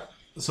 Yeah.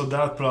 So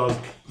that plus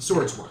The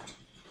swords worked.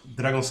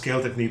 Dragon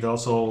Scale technique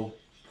also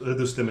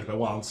reduce damage by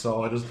 1.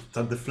 So I just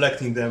start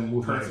deflecting them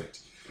with Perfect.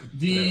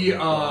 The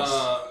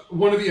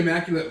one of the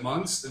Immaculate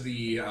Monks,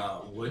 the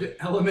wood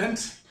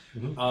element,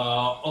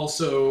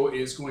 also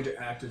is going to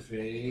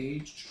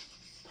activate.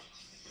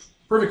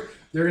 Perfect.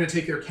 They're going to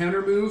take their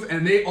counter move,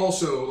 and they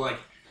also like.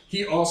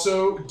 He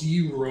also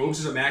de-robes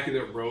his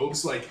immaculate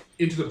robes like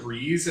into the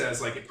breeze as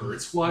like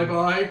birds fly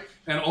by,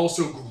 and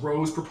also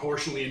grows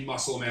proportionally in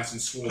muscle mass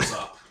and swells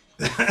up.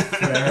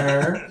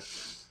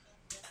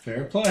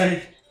 Fair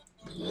play.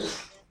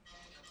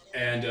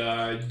 And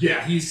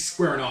yeah, he's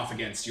squaring off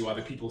against you while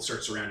the people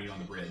start surrounding you on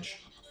the bridge.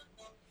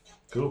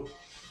 Cool.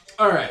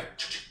 All right,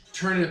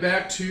 turning it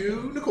back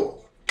to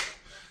Nicole.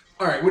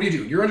 All right, what do you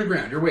do? You're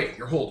underground. You're waiting.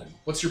 You're holding.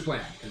 What's your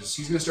plan? Because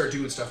he's going to start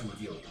doing stuff and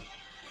reveal you.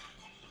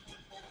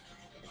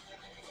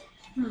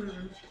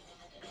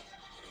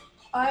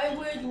 I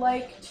would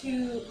like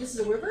to. This is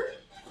a river,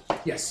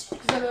 Yes.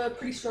 because I have a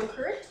pretty strong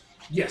current.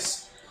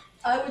 Yes.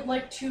 I would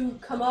like to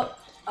come up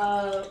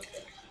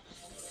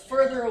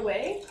further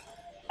away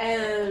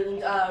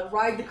and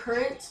ride the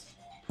current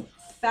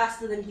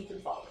faster than he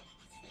can follow.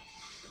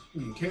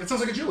 Okay, that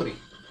sounds like agility.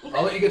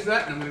 I'll let you get to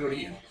that, and I'm going to go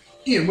to Ian.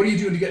 Ian, what are you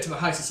doing to get to the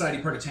high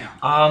society part of town?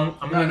 I'm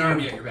Not an gonna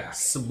army do at your back.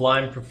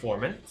 sublime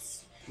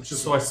performance. Which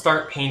is So I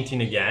start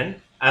painting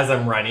again as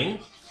I'm running,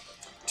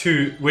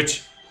 to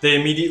which they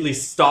immediately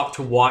stop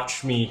to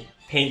watch me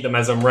paint them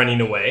as I'm running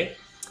away.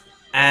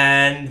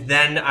 And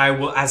then I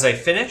will, as I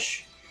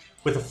finish,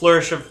 with a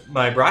flourish of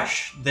my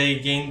brush, they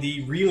gain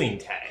the reeling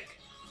tag.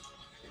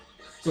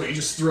 So you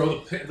just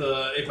throw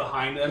it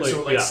behind them, Like,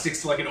 so it like yeah.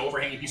 sticks to like an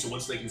overhanging piece of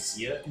wood so they can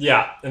see it.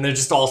 Yeah, and they're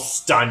just all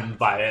stunned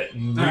by it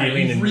and All right,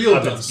 reeling you've in reeled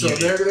of them, its so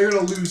beauty. they're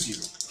going to lose you.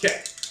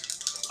 Okay.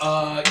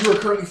 You are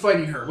currently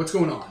fighting her. What's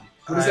going on?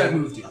 What does that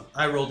move do?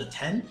 I rolled a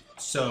 10,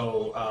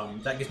 so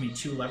that gives me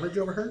 2 leverage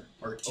over her,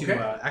 or 2 Okay.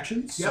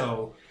 actions. Yep.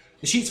 So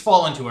the sheets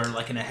fall onto her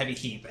like in a heavy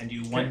heap and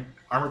do 1 Okay.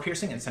 armor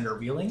piercing and send her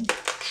reeling.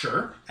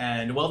 Sure.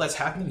 And while that's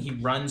happening, he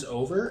runs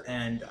over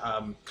and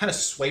kind of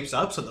swipes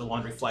up so that the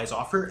laundry flies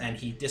off her, and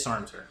he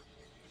disarms her.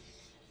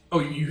 Oh,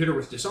 you hit her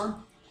with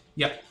disarm?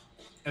 Yep.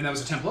 And that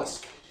was a 10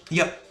 plus?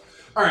 Yep.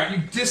 All right, you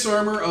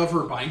disarm her of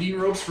her binding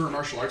ropes for her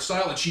martial arts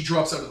style, and she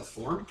drops out of the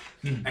form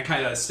and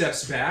kind of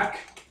steps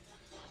back.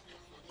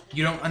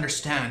 You don't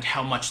understand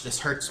how much this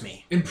hurts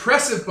me.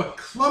 Impressive but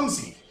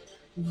clumsy.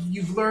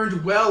 You've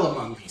learned well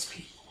among these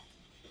people.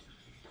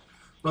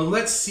 But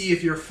let's see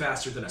if you're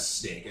faster than a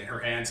snake. And her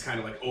hands kind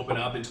of like open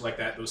up into like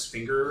those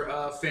finger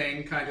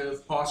fang kind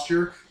of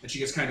posture, and she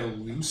gets kind of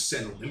loose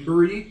and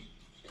limbery,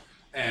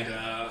 and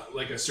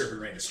like a serpent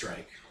ready to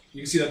strike.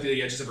 You can see that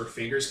the edges of her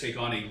fingers take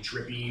on a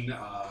dripping,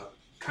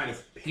 kind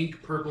of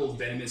pink, purple,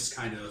 venomous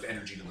kind of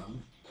energy to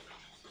them.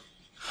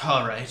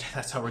 All right,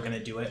 that's how we're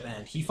gonna do it.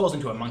 And he falls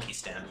into a monkey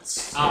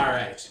stance. All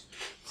right.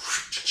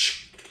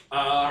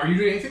 Are you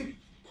doing anything?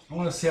 I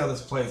want to see how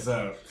this plays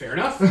out. Fair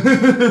enough,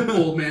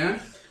 old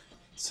man.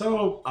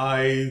 So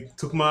I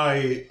took my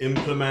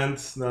implement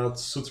that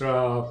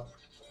Sutra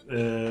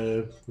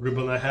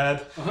ribbon I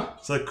had. Uh-huh.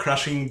 So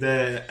crushing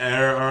the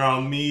air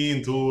around me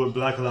into a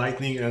black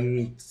lightning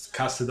and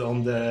cast it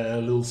on the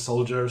little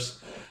soldiers.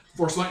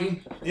 Force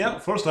lightning. Yeah,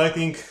 force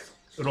lightning,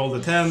 roll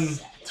the 10,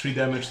 3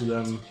 damage to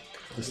them,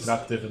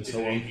 destructive and Is so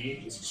it on.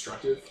 AP? Is it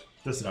destructive?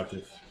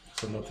 Destructive.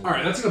 So nothing. All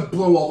right, that's gonna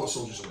blow all those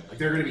soldiers away. Like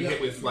they're gonna be hit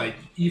with like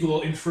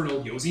evil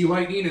infernal Yozi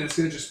lightning, and it's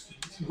gonna just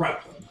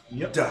rout them.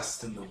 Yep.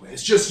 Dust in the wind.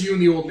 It's just you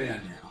and the old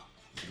man now.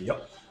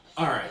 Yep.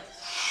 All right,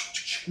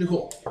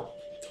 Nicole.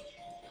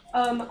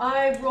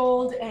 I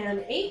rolled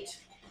an 8.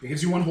 It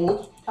gives you 1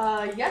 hold.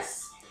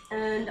 Yes,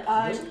 and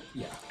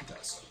Yeah, it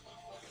does.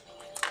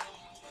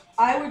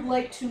 I would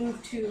like to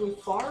move to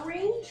far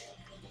range.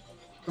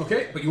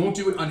 Okay, but you won't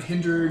do it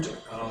unhindered. It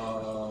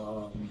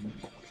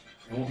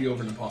won't be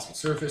over an impossible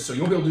surface, so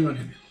you won't be able to do it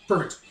unhindered.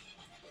 Perfect.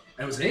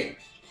 And it was an 8?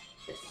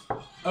 Yes.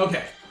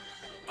 Okay.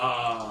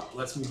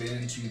 Let's move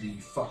into the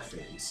fuck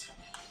phase.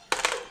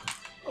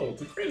 Oh,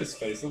 the greatest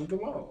face of them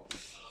all.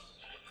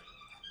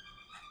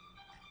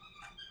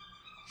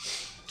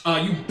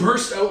 You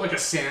burst out like a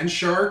sand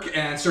shark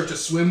and start to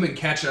swim and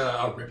catch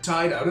a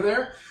riptide out of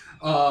there.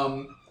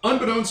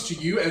 Unbeknownst to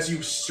you, as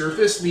you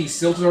surface, the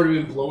silt has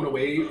already been blown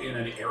away in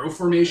an arrow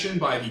formation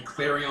by the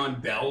clarion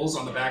bells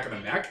on the back of the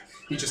neck.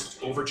 He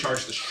just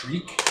overcharged the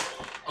shriek.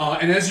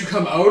 And as you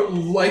come out,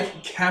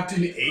 like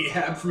Captain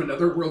Ahab from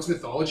another world's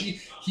mythology,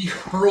 he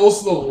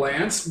hurls the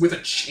lance with a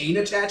chain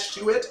attached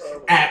to it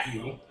at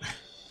you.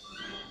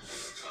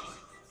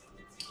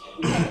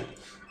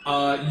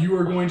 You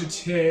are going to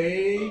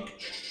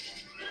take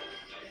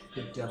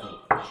the devil.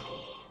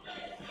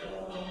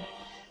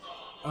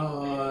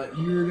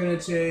 You're gonna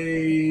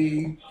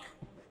take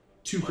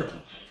 2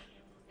 crippling.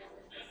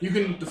 You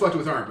can deflect it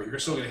with arm, but you're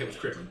still gonna hit with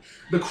crippling.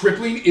 The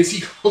crippling is he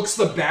hooks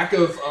the back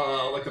of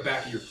like the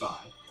back of your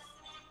thigh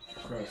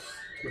Gross.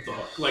 with the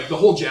hook. Like the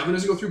whole javelin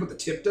doesn't go through, but the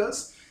tip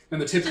does, and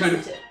the tip kind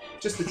of the tip.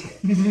 just the tip.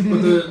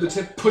 But the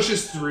tip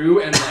pushes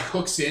through and like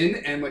hooks in,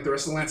 and like the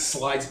rest of the lance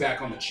slides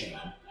back on the chain.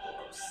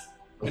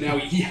 And now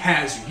he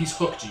has you. He's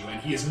hooked you, and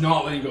he is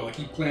not letting go. Like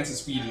he plants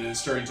his feet and is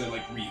starting to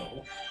like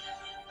reel.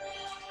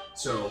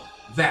 So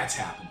that's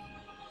happening.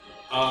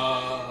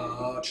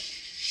 I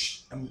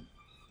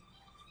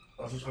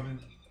was just wondering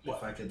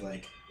if I could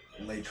like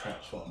lay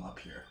traps while I'm up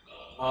here.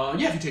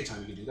 Yeah, if you take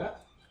time, you can do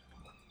that.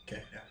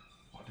 Okay, yeah.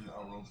 I'll do that.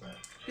 I'll roll that.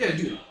 Yeah,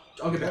 do it.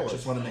 I'll get back to you.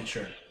 Just want to make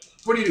sure.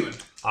 What are you doing?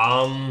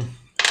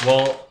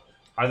 Well,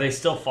 are they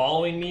still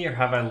following me, or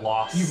have I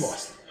lost? You've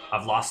lost them.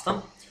 I've lost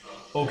them?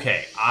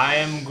 Okay, I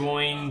am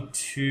going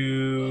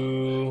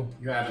to...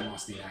 You haven't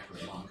lost the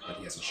inaccurate monk, but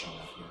he hasn't shown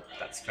up yet.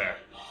 That's fair.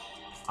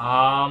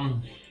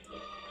 I'm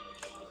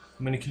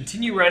going to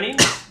continue running,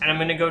 and I'm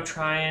going to go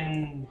try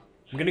and...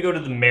 I'm going to go to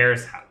the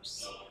mayor's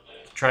house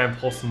to try and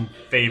pull some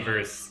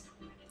favors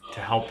to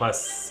help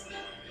us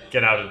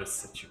get out of this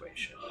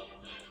situation.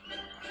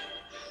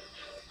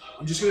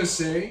 I'm just gonna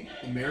say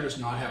the mayor does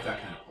not have that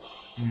kind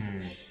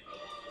of.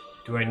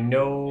 Do I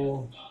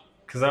know...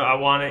 Because I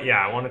want to,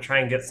 I want to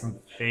try and get some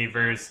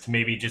favors to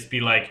maybe just be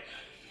like,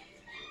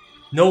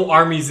 no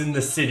armies in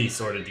the city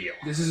sort of deal.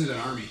 This isn't an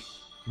army.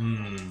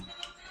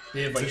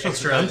 They have like It's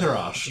just extra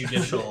entourage.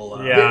 judicial.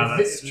 Yeah,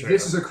 that's true.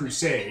 This is a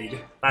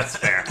crusade. That's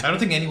fair. I don't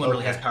think anyone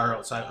really has power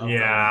outside. Of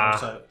Yeah,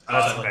 outside,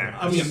 that's outside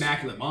of fair. The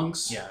immaculate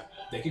monks. Yeah.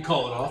 They could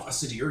call it off. A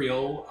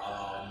sidereal.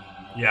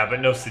 Yeah,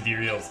 but no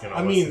Sidereal's going to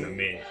I listen mean- to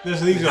me.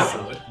 There's an easy Yeah.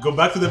 option. Go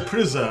back to the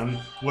prison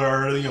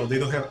where they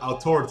don't have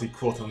authority,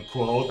 quote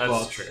unquote. That's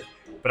but true.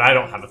 But I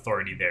don't have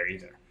authority there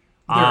either.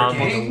 There are But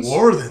gangs. the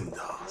warden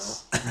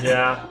does.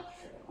 Yeah.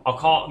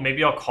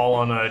 Maybe I'll call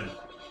on a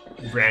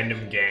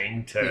random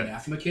gang The to...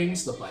 anathema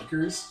kings, the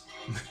bikers.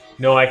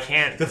 No, I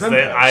can't. 'cause Defend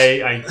us.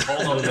 I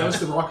called on That was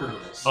them. the rocker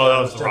girls. Oh, that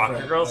was the Different.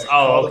 Rocker Girls? Like, Oh,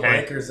 call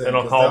okay. The bikers in, Then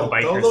I'll 'cause call the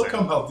they'll bikers in.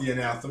 come help the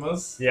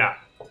anathemas. Yeah.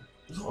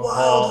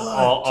 Wild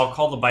hunt. I'll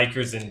call the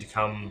bikers in to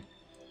come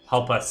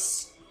help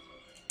us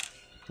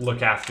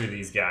look after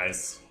these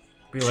guys.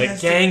 Be like,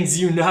 Chance to- gangs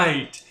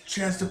unite!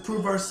 Chance to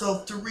prove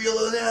ourselves to real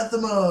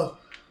anathema.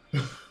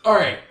 All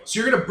right, so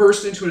you're gonna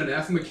burst into an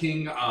anathema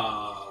king.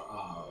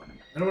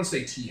 I don't want to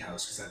say tea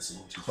house because that's a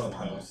little too formal.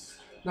 Clubhouse.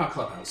 Not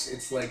clubhouse.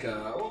 It's like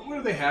what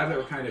do they have that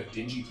were kind of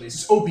dingy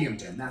places? Opium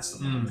den. That's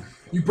the one.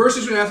 You burst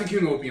into an anathema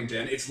king opium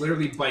den. It's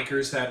literally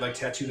bikers that like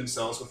tattoo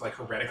themselves with like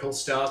heretical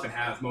stuff and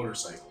have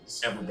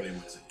motorcycles. Everybody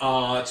wins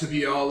it. To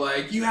be all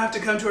like, you have to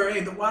come to our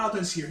aid. The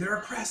wildness here. They're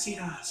oppressing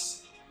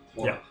us.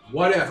 Or Yeah.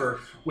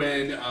 whatever.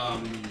 When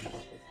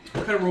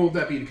what kind of role would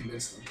that be to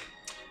convince them?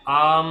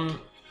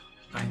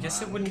 I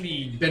guess it wouldn't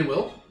be... Ben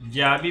will.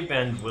 Yeah, it'd be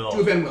Ben Do a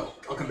Will. Ben will.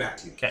 I'll come back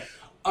to you. Okay.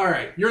 All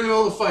right. You're in the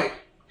middle of the fight.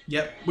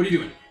 Yep. What are you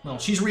doing? Well,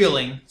 she's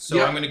reeling, so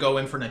Yeah. I'm going to go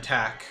in for an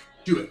attack.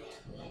 Do it.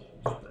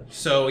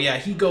 So yeah,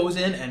 he goes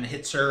in and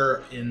hits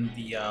her in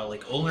the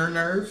like ulnar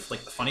nerve,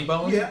 like the funny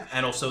bone, Yeah.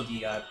 and also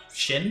the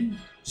shin,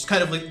 just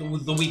kind of like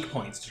the weak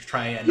points to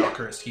try and knock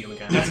her askew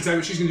again. That's exactly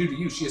what she's going to do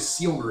to you. She has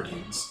seal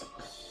meridians.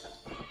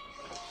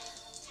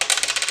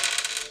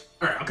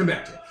 All right. I'll come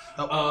back to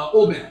you.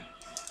 Old man.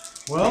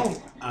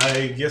 Well,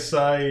 I guess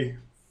I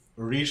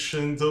reach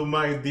into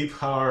my deep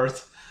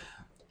heart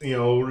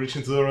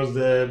reaching towards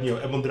the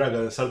Ebon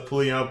Dragon and start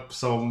pulling up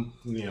some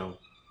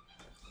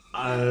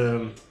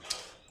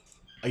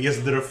I guess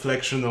the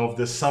reflection of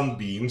the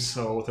sunbeams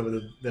or whatever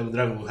the Ebon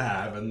Dragon will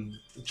have, and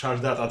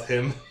charge that at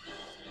him.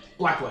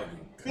 Black lightning.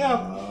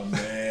 Yeah.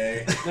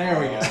 There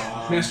we go.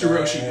 Master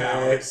Roshi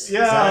powers.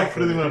 Yeah,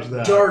 Exactly. pretty much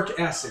that. Dark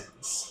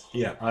essence.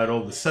 Yeah, I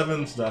rolled the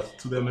 7, so that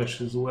 2 damage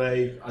is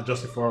away,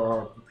 adjusted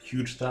for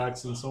huge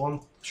attacks and so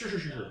on. Sure.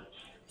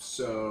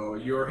 So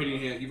you're hitting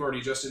him. You've already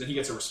adjusted, and he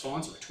gets a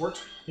response, a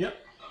retort. Yep.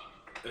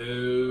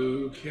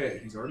 Okay,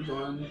 he's already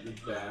done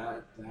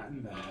that,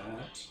 and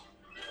that.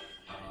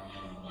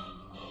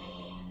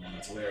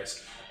 That's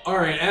hilarious. All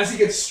right, as he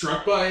gets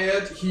struck by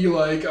it, he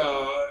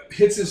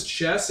hits his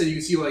chest, and you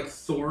can see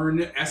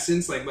thorn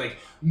essence, like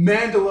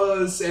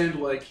mandalas and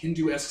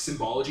Hindu-esque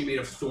symbology made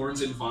of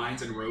thorns and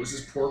vines and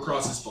roses pour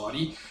across his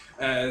body.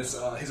 As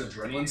his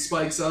adrenaline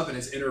spikes up and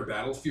his inner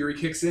battle fury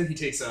kicks in, he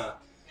takes a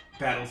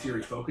battle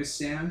fury focus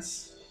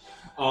stance,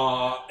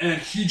 and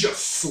he just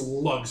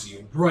slugs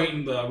you right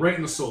in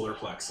the solar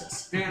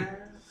plexus.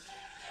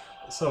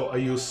 So I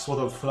use Sword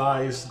of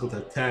Flies, got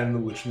a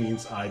 10, which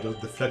means I just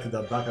deflected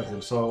that back at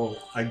him. So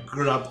I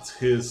grabbed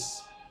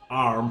his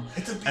arm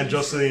and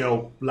just,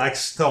 like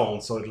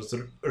stone, so it just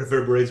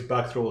reverberates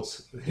back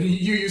towards him.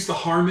 You use the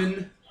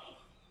Harmon.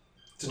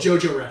 It's a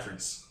JoJo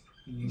reference.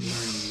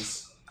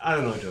 I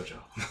don't know, Jojo.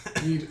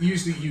 You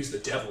use the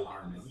Devil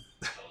Harmon.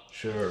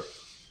 Sure.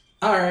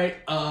 All right.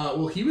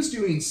 Well, he was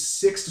doing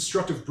 6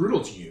 destructive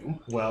brutal to you.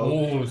 Well,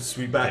 Oh,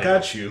 sweet back potato.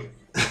 at you.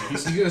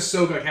 He's gonna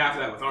soak half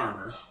of that with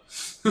armor.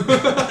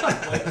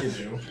 Like you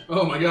do.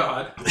 Oh my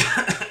god.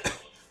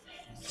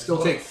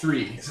 Still take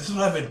 3. Is this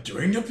what I've been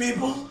doing to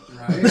people?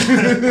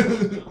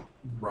 Right.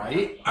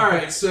 Right. All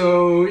right.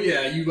 So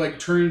yeah, you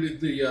turned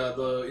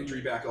the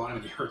injury back on him,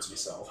 and he hurts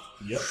himself.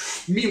 Yep.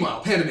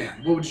 Meanwhile, Panda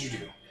Man, what would you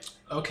do?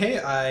 Okay,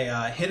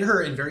 I hit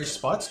her in various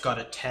spots, got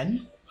a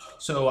 10.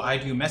 So I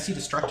do messy,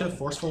 destructive,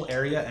 forceful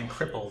area, and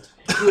crippled.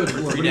 Good For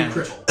lord, 3 what do you damage.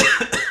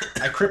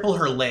 cripple? I cripple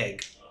her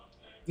leg.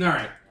 All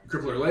right.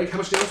 Cripple her leg. How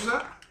much damage was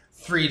that?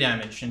 3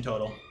 damage in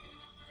total.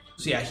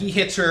 So yeah, he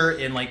hits her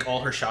in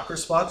all her chakra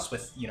spots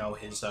with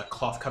his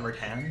cloth-covered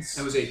hands.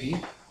 That was AP.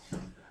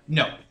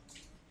 No.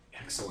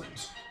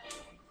 Excellent.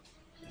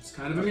 It's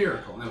kind of a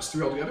miracle. And that was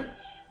 3 altogether?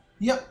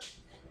 Yep.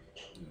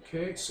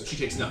 Okay, so she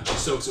takes none. She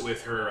soaks it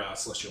with her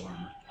celestial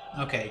armor.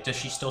 Okay, does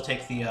she still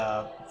take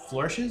the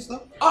flourishes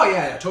though? Oh,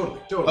 yeah, totally.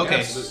 Okay,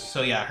 Absolutely.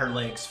 so yeah, her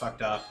leg's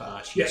fucked up.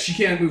 Yeah, she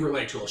can't move her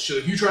leg to all.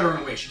 If you try to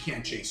run away, she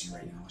can't chase you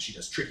right now. She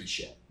does tricky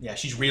shit. Yeah,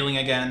 she's reeling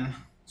again,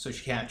 so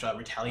she can't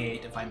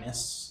retaliate if I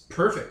miss.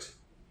 Perfect.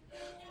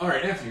 All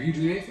right, Anthony, are you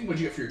doing anything? What'd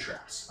you get for your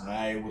traps?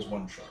 I was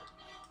one shot.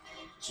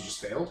 So you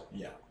just failed?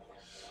 Yeah.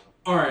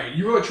 All right,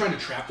 you were trying to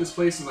trap this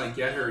place and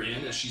get her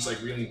in as she's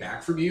reeling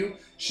back from you.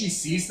 She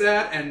sees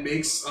that and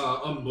makes a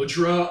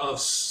mudra of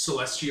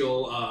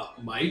celestial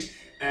might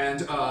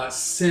and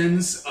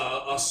sends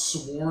a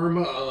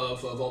swarm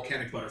of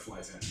volcanic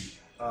butterflies at you.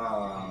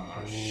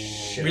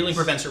 Shit. Reeling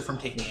prevents her from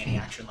taking any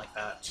action like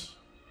that.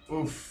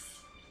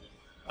 Oof.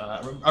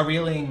 A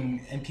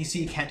reeling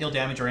NPC can't deal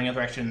damage or any other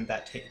action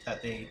that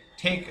they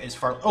take is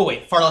far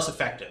less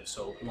effective,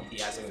 so it won't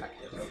be as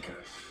effective. Okay.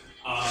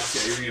 So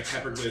yeah, you're gonna get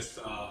peppered with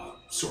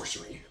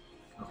sorcery.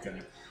 Okay.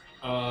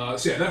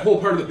 So yeah, that whole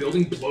part of the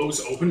building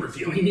blows open,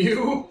 revealing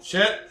you.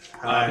 Shit.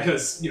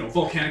 Because,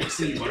 volcanic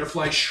city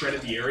butterflies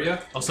shredded the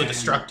area. Also And-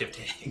 destructive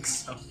takes.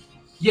 So.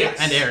 Yes.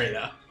 And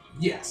area.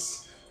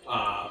 Yes.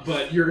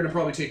 But you're going to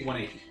probably take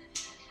 180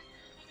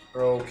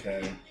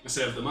 Okay.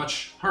 instead of the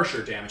much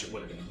harsher damage it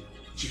would have been.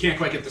 She can't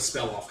quite get the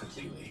spell off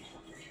completely.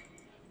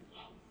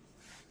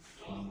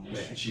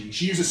 Man, she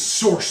uses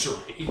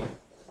sorcery.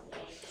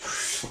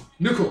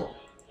 Nicole,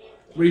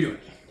 what are you doing?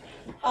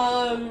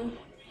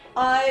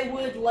 I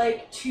would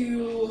like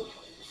to.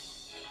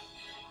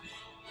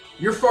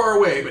 You're far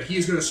away, but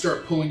he's going to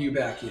start pulling you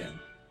back in.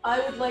 I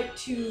would like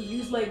to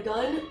use my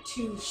gun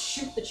to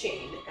shoot the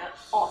chain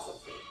off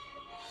of me.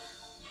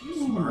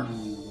 Smart.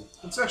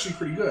 That's actually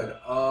pretty good.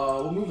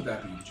 What move would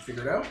that be? Did you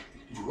figure it out?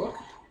 Did you look?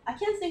 I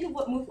can't think of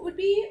what move it would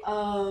be.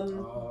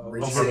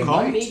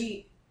 Overcome?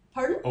 Maybe.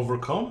 Pardon?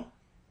 Overcome?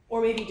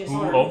 Or maybe just.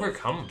 Ooh,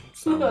 overcome.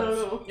 I don't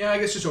know. Yeah, I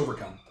guess just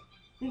overcome.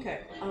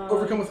 Okay.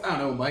 Overcome with, I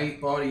don't know, might,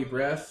 body,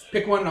 breath.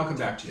 Pick one and I'll come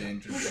back to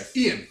you.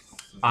 Ian.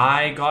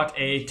 I got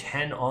a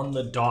 10 on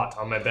the dot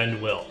on my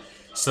bend will.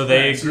 So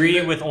they Right, so agree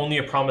you- with only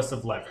a promise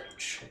of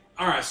leverage.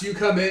 Alright, so you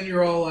come in,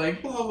 you're all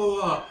like, blah,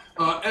 blah,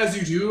 blah. As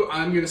you do,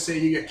 I'm going to say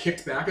you get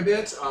kicked back a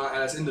bit,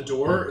 as in the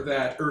door,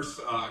 that earth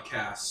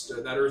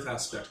that earth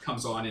aspect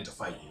comes on in to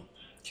fight you.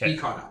 He Okay.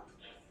 caught up.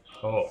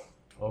 Oh,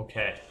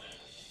 okay.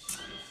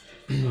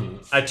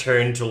 I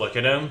turned to look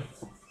at him.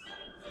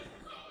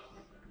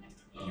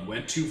 You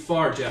went too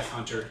far, Death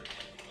Hunter.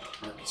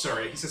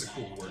 Sorry, he says a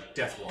cool word,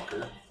 Death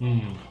Walker.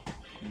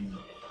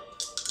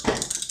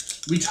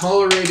 We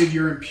tolerated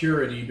your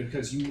impurity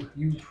because you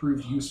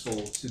proved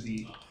useful to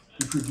the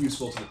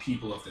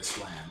people of this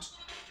land.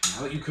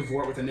 Now that you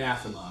cavort with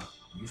anathema,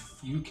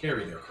 you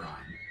carry their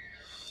crime.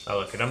 I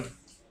look at him.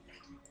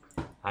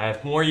 I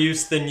have more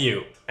use than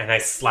you. And I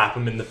slap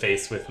him in the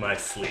face with my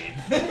sleeve.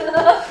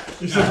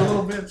 Just a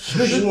little bit.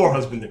 War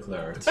has been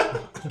declared.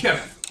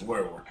 Kevin.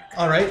 We're working.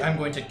 All right, I'm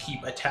going to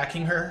keep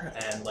attacking her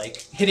and like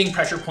hitting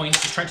pressure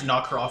points, just trying to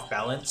knock her off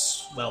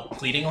balance while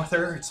pleading with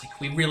her. It's like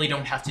we really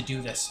don't have to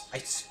do this. I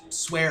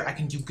swear I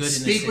can do good in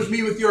this Speak city. with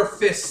me with your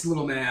fists,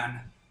 little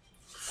man.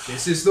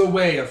 This is the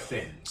way of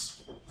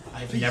things.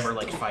 I've never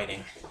liked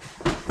fighting.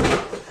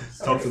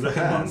 Talk to the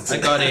hands. I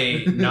got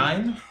a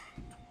 9.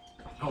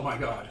 Oh my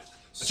god. A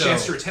So-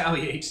 chance to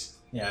retaliate.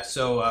 Yeah,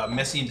 so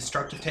messy and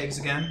destructive tags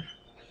again.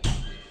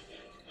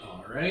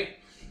 Alright.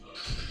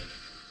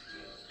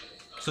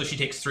 So she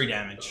takes 3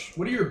 damage.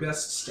 What are your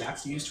best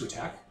stats to use to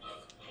attack?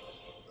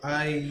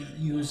 I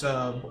use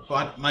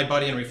my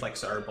body and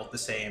reflex are both the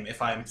same.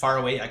 If I'm far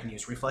away, I can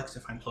use reflex.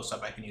 If I'm close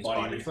up, I can use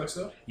Body body. reflex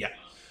though? Yeah.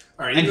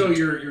 Alright, And even though heat.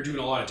 you're doing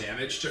a lot of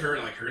damage to her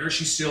and like hurting her,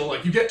 she's still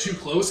like you get too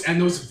close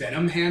and those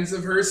venom hands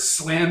of hers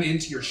slam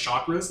into your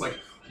chakras, like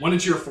one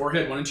into your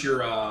forehead, one into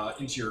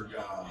your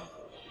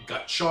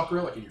gut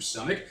chakra, like in your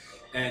stomach,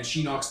 and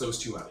she knocks those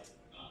 2 out.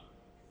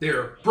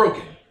 They're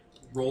broken.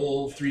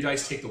 Roll 3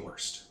 dice, take the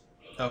worst.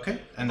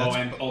 Okay, and that's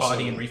and also-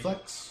 body and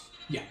reflex.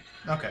 Yeah.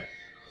 Okay.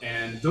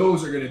 And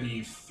those are gonna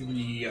be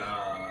 3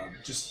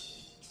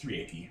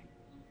 AP.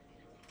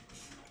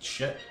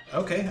 Shit.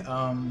 Okay.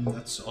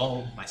 That's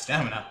all my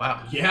stamina.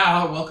 Wow.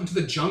 Yeah, welcome to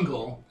the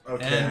jungle.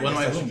 Okay, And one of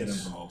I my guess I should get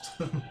wounds. involved.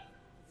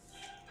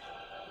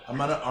 I'm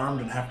not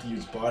armed and have to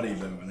use body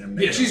though. And then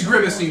Yeah, she's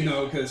grimacing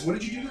though, because what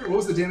did you do to her? What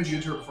was the damage you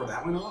did to her before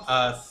that went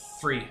off?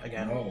 3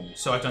 again. No.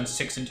 So I've done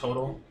 6 in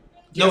total.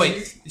 Yeah, No, so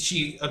wait.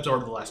 She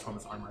absorbed the last one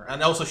with armor,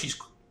 and also she's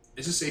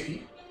Is this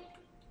AP?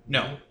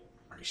 no.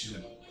 Alright, she's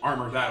in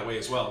armor that way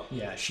as well.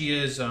 Yeah, she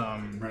is.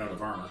 Run out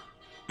of armor.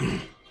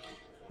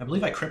 I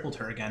believe I crippled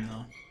her again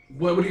though.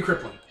 What are you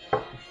crippling?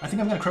 I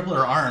think I'm gonna cripple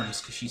her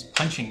arms because she's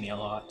punching me a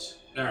lot.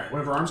 Alright,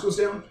 one of her arms goes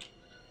down?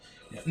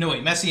 Yeah. No,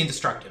 wait. Messy and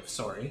destructive.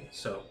 Sorry.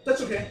 So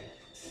That's okay.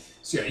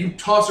 So yeah, you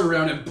toss her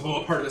around and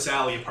blow a part of this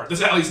alley apart.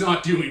 This alley's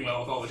not doing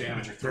well with all the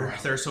damage you're throwing.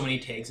 there are so many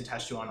tags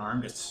attached to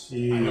unarmed. It's I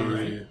know,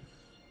 right?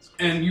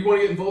 And you want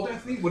to get involved,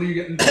 Anthony? What are you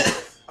getting involved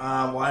with?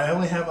 Well, I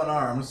only have an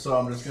arm, so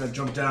I'm just gonna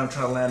jump down and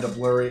try to land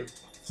a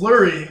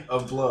flurry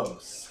of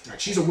blows.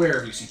 Alright, she's aware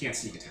of you, so you can't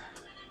sneak attack.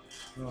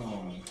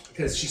 Oh.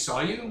 Because she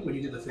saw you when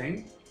you did the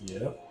thing.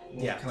 Yep.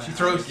 yeah. Can I She have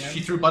throws. it again? She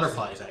threw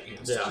butterflies at you.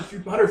 She threw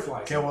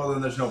butterflies. Okay, well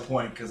then there's no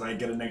point because I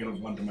get a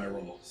 -1 to my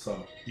roll.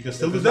 So You can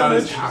still if do it's not a-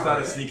 damage. if it's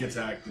not a sneak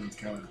attack, then it's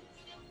kind of.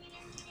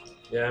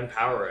 Yeah,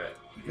 empower it.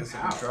 I guess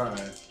I can try.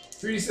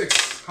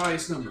 3d6,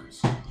 highest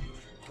numbers.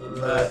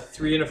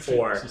 3 and a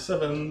 4. So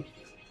 7.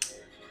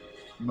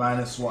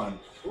 -1.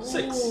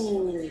 6.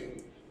 Ooh.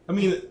 I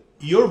mean,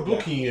 you're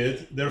booking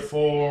it,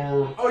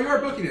 therefore. Oh, you are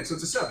booking it, so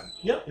it's a 7.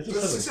 Yeah, it's a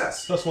That's a 7.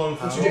 success. Plus 1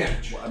 What's for your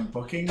damage? Well, I'm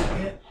booking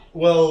it.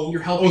 Well,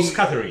 You're helping.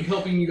 scattering. You're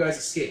helping you guys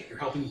escape. You're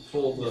helping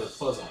pull the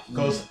fuzz off.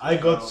 Because I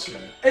got. Okay.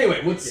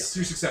 Anyway, what's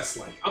your success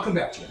like? I'll come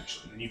back to you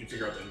actually, and you can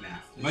figure out the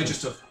math. You might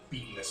just have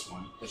beaten this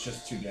one. It's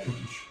just 2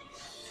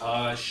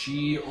 damage.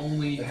 She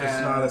only If had.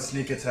 it's not a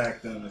sneak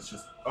attack, then it's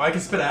just. Oh, I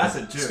can spit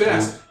acid too. Spit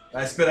acid.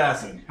 I spit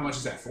acid. How much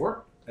is that?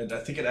 4? And I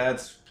think it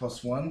adds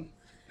 +1.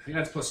 I think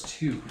that's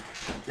 +2.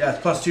 Yeah,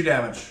 it's +2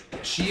 damage.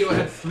 She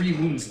had 3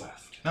 wounds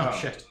left. Oh, Oh.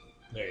 shit.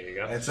 There you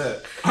go. That's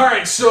it. All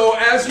right, so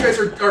as you guys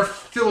are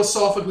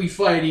philosophically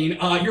fighting,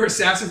 your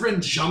assassin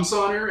friend jumps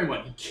on her and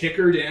what? Kick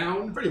her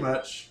down. Pretty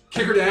much.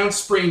 Kick her down,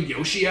 spraying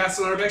Yoshi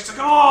acid on her back. She's like,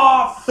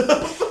 "Oh,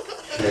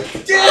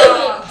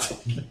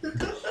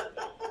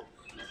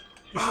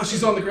 oh,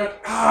 she's on the ground.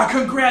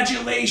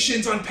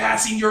 Congratulations on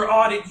passing your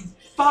audit, you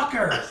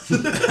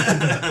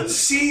fucker.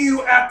 See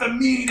you at the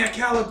meeting at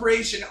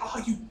calibration.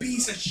 Oh, you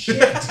piece of shit.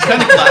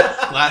 Kind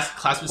of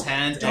clasp his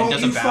hands and Don't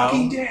does you a bow.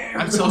 fucking dare.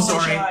 I'm so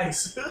sorry.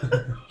 apologize.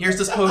 Here's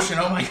this potion.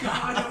 Oh my god.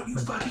 God, don't you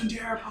fucking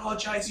dare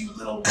apologize, you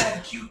little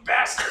red cute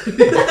bastard.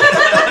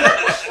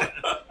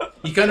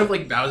 He kind of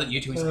like bows at you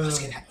two. He's like, let's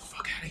get that the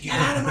fuck out of here.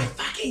 Get out of my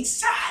fucking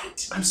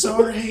sight. I'm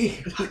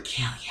sorry. I'll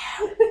kill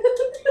you.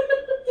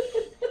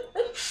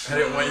 I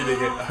didn't want you to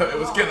get. It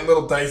was getting a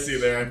little dicey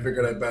there. I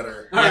figured I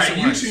better. All Yes, right,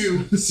 it you was.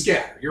 two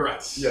scatter. You're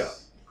right. Yeah.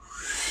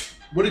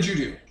 What did you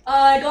do?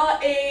 I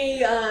got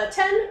a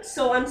 10,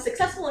 so I'm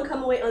successful and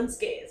come away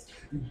unscathed.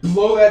 You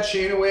blow that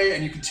chain away,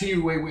 and you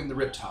continue away in the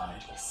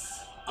riptide.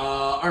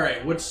 All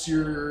right. What's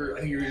your?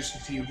 I think you're just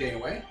continue getting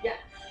away. Yeah.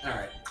 All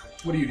right.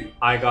 What do you do?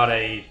 I got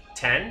a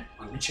 10,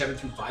 On reach heaven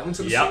through violence,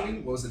 I'm Yep.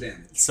 assuming. What was the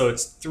damage? so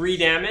it's 3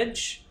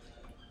 damage,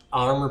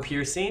 armor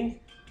piercing,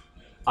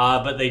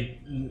 but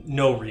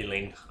no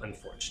reeling,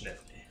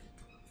 unfortunately.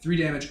 3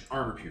 damage,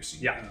 armor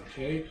piercing. Yeah.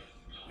 Okay.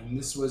 And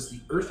this was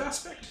the earth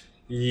aspect.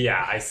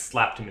 Yeah, I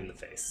slapped him in the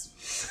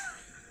face.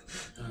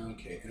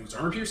 Okay. And it was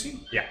armor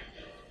piercing. Yeah.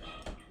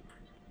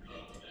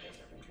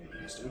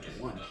 Okay. It's down to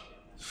 1.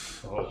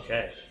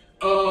 Okay.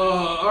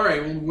 All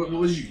right. Well, what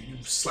was you? You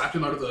slapped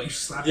him out of the. You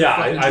slapped. Yeah,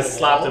 him right into I the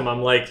slapped wall? him.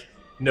 I'm like,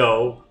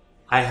 no,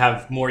 I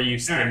have more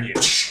use All than right. you.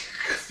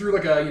 Through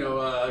like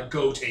a a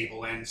go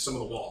table and some of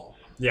the wall.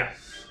 Yeah.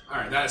 All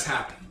right, that has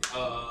happened.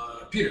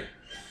 Peter.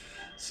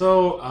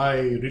 So I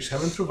reach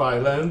heaven through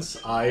violence.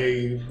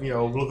 I,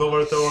 look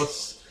over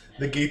towards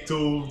the gate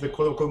to the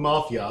quote-unquote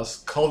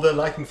mafias, call the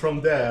lightning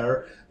from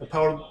there, and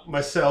power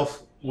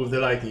myself with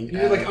the lightning. You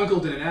did like Uncle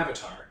did in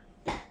Avatar.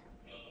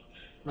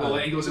 Where the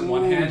lightning goes in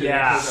one hand and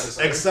yeah. it goes out his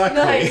other.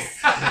 Exactly.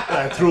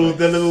 Nice.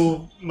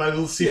 Through my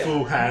little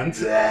Sifu hand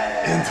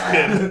into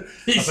him.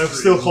 As I'm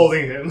still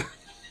holding him.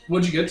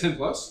 What'd you get? 10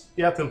 plus?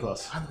 Yeah, 10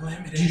 plus.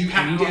 Unlimited. Did you do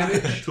any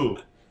damage? 2.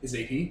 Is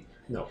it AP?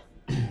 No.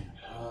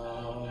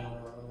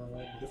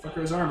 The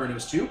fucker's armor, and it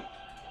was 2?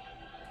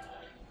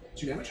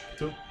 2 damage?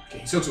 2. Okay,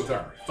 he soaks with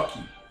armor. Fuck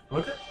you.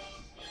 Okay.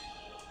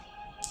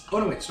 Oh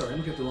no, wait, sorry, I'm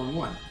looking at the wrong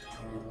one.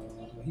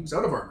 He was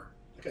out of armor.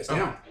 That guy's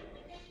down.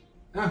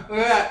 Ah, look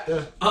at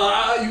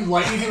that. You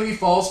lightning him, he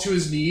falls to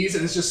his knees,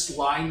 and it's just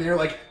lying there,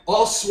 like,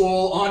 all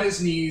swole, on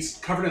his knees,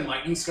 covered in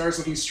lightning scars,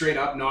 looking straight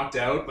up, knocked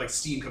out, like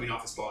steam coming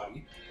off his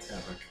body.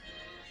 Epic.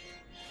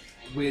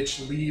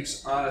 Which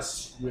leaves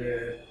us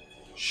with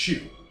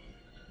Shu.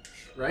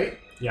 Right?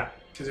 Yeah.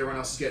 Because everyone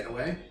else is getting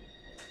away.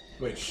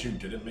 Wait, shoot,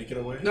 did it make it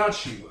away? Not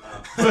Shu.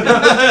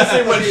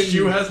 Say what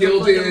Shu has to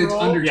fucking Gilded roll?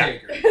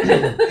 Undertaker.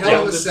 Hell of a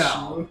Gilded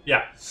Sal.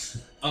 Yeah.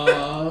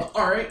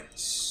 Alright,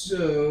 so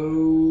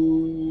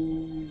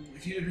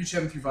if you did reach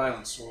heaven through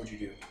violence, what would you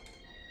do?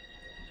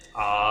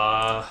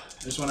 Uh, I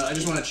just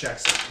wanna check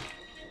something.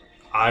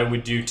 I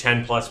would do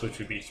 10 plus, which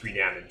would be 3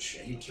 damage.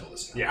 Yeah, you kill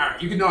this guy. Yeah.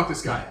 Alright, you can knock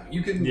this guy out.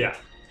 You can Yeah.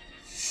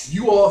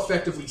 You all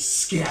effectively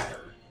scatter.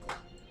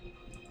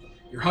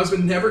 Your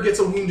husband never gets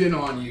a wound in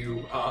on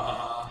you,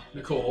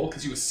 Nicole,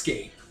 because you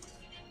escape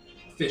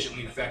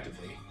efficiently and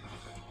effectively.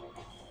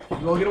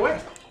 You all get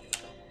away.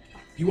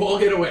 You all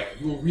get away.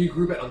 You will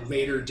regroup at a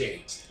later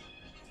date.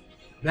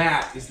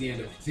 That is the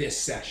end of this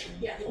session.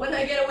 Yeah, when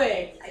I get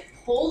away, I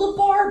pull the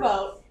barb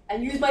out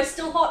and use my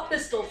still hot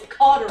pistol to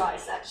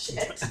cauterize that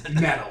shit.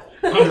 Metal.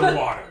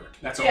 Underwater.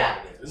 That's all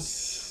Yeah. it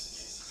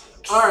is.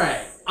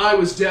 Alright, I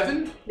was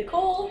Devin,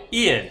 Nicole.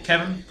 Ian.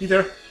 Kevin.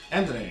 Peter.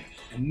 Anthony.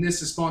 and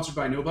this is sponsored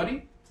by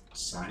Nobody.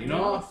 Signing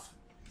off.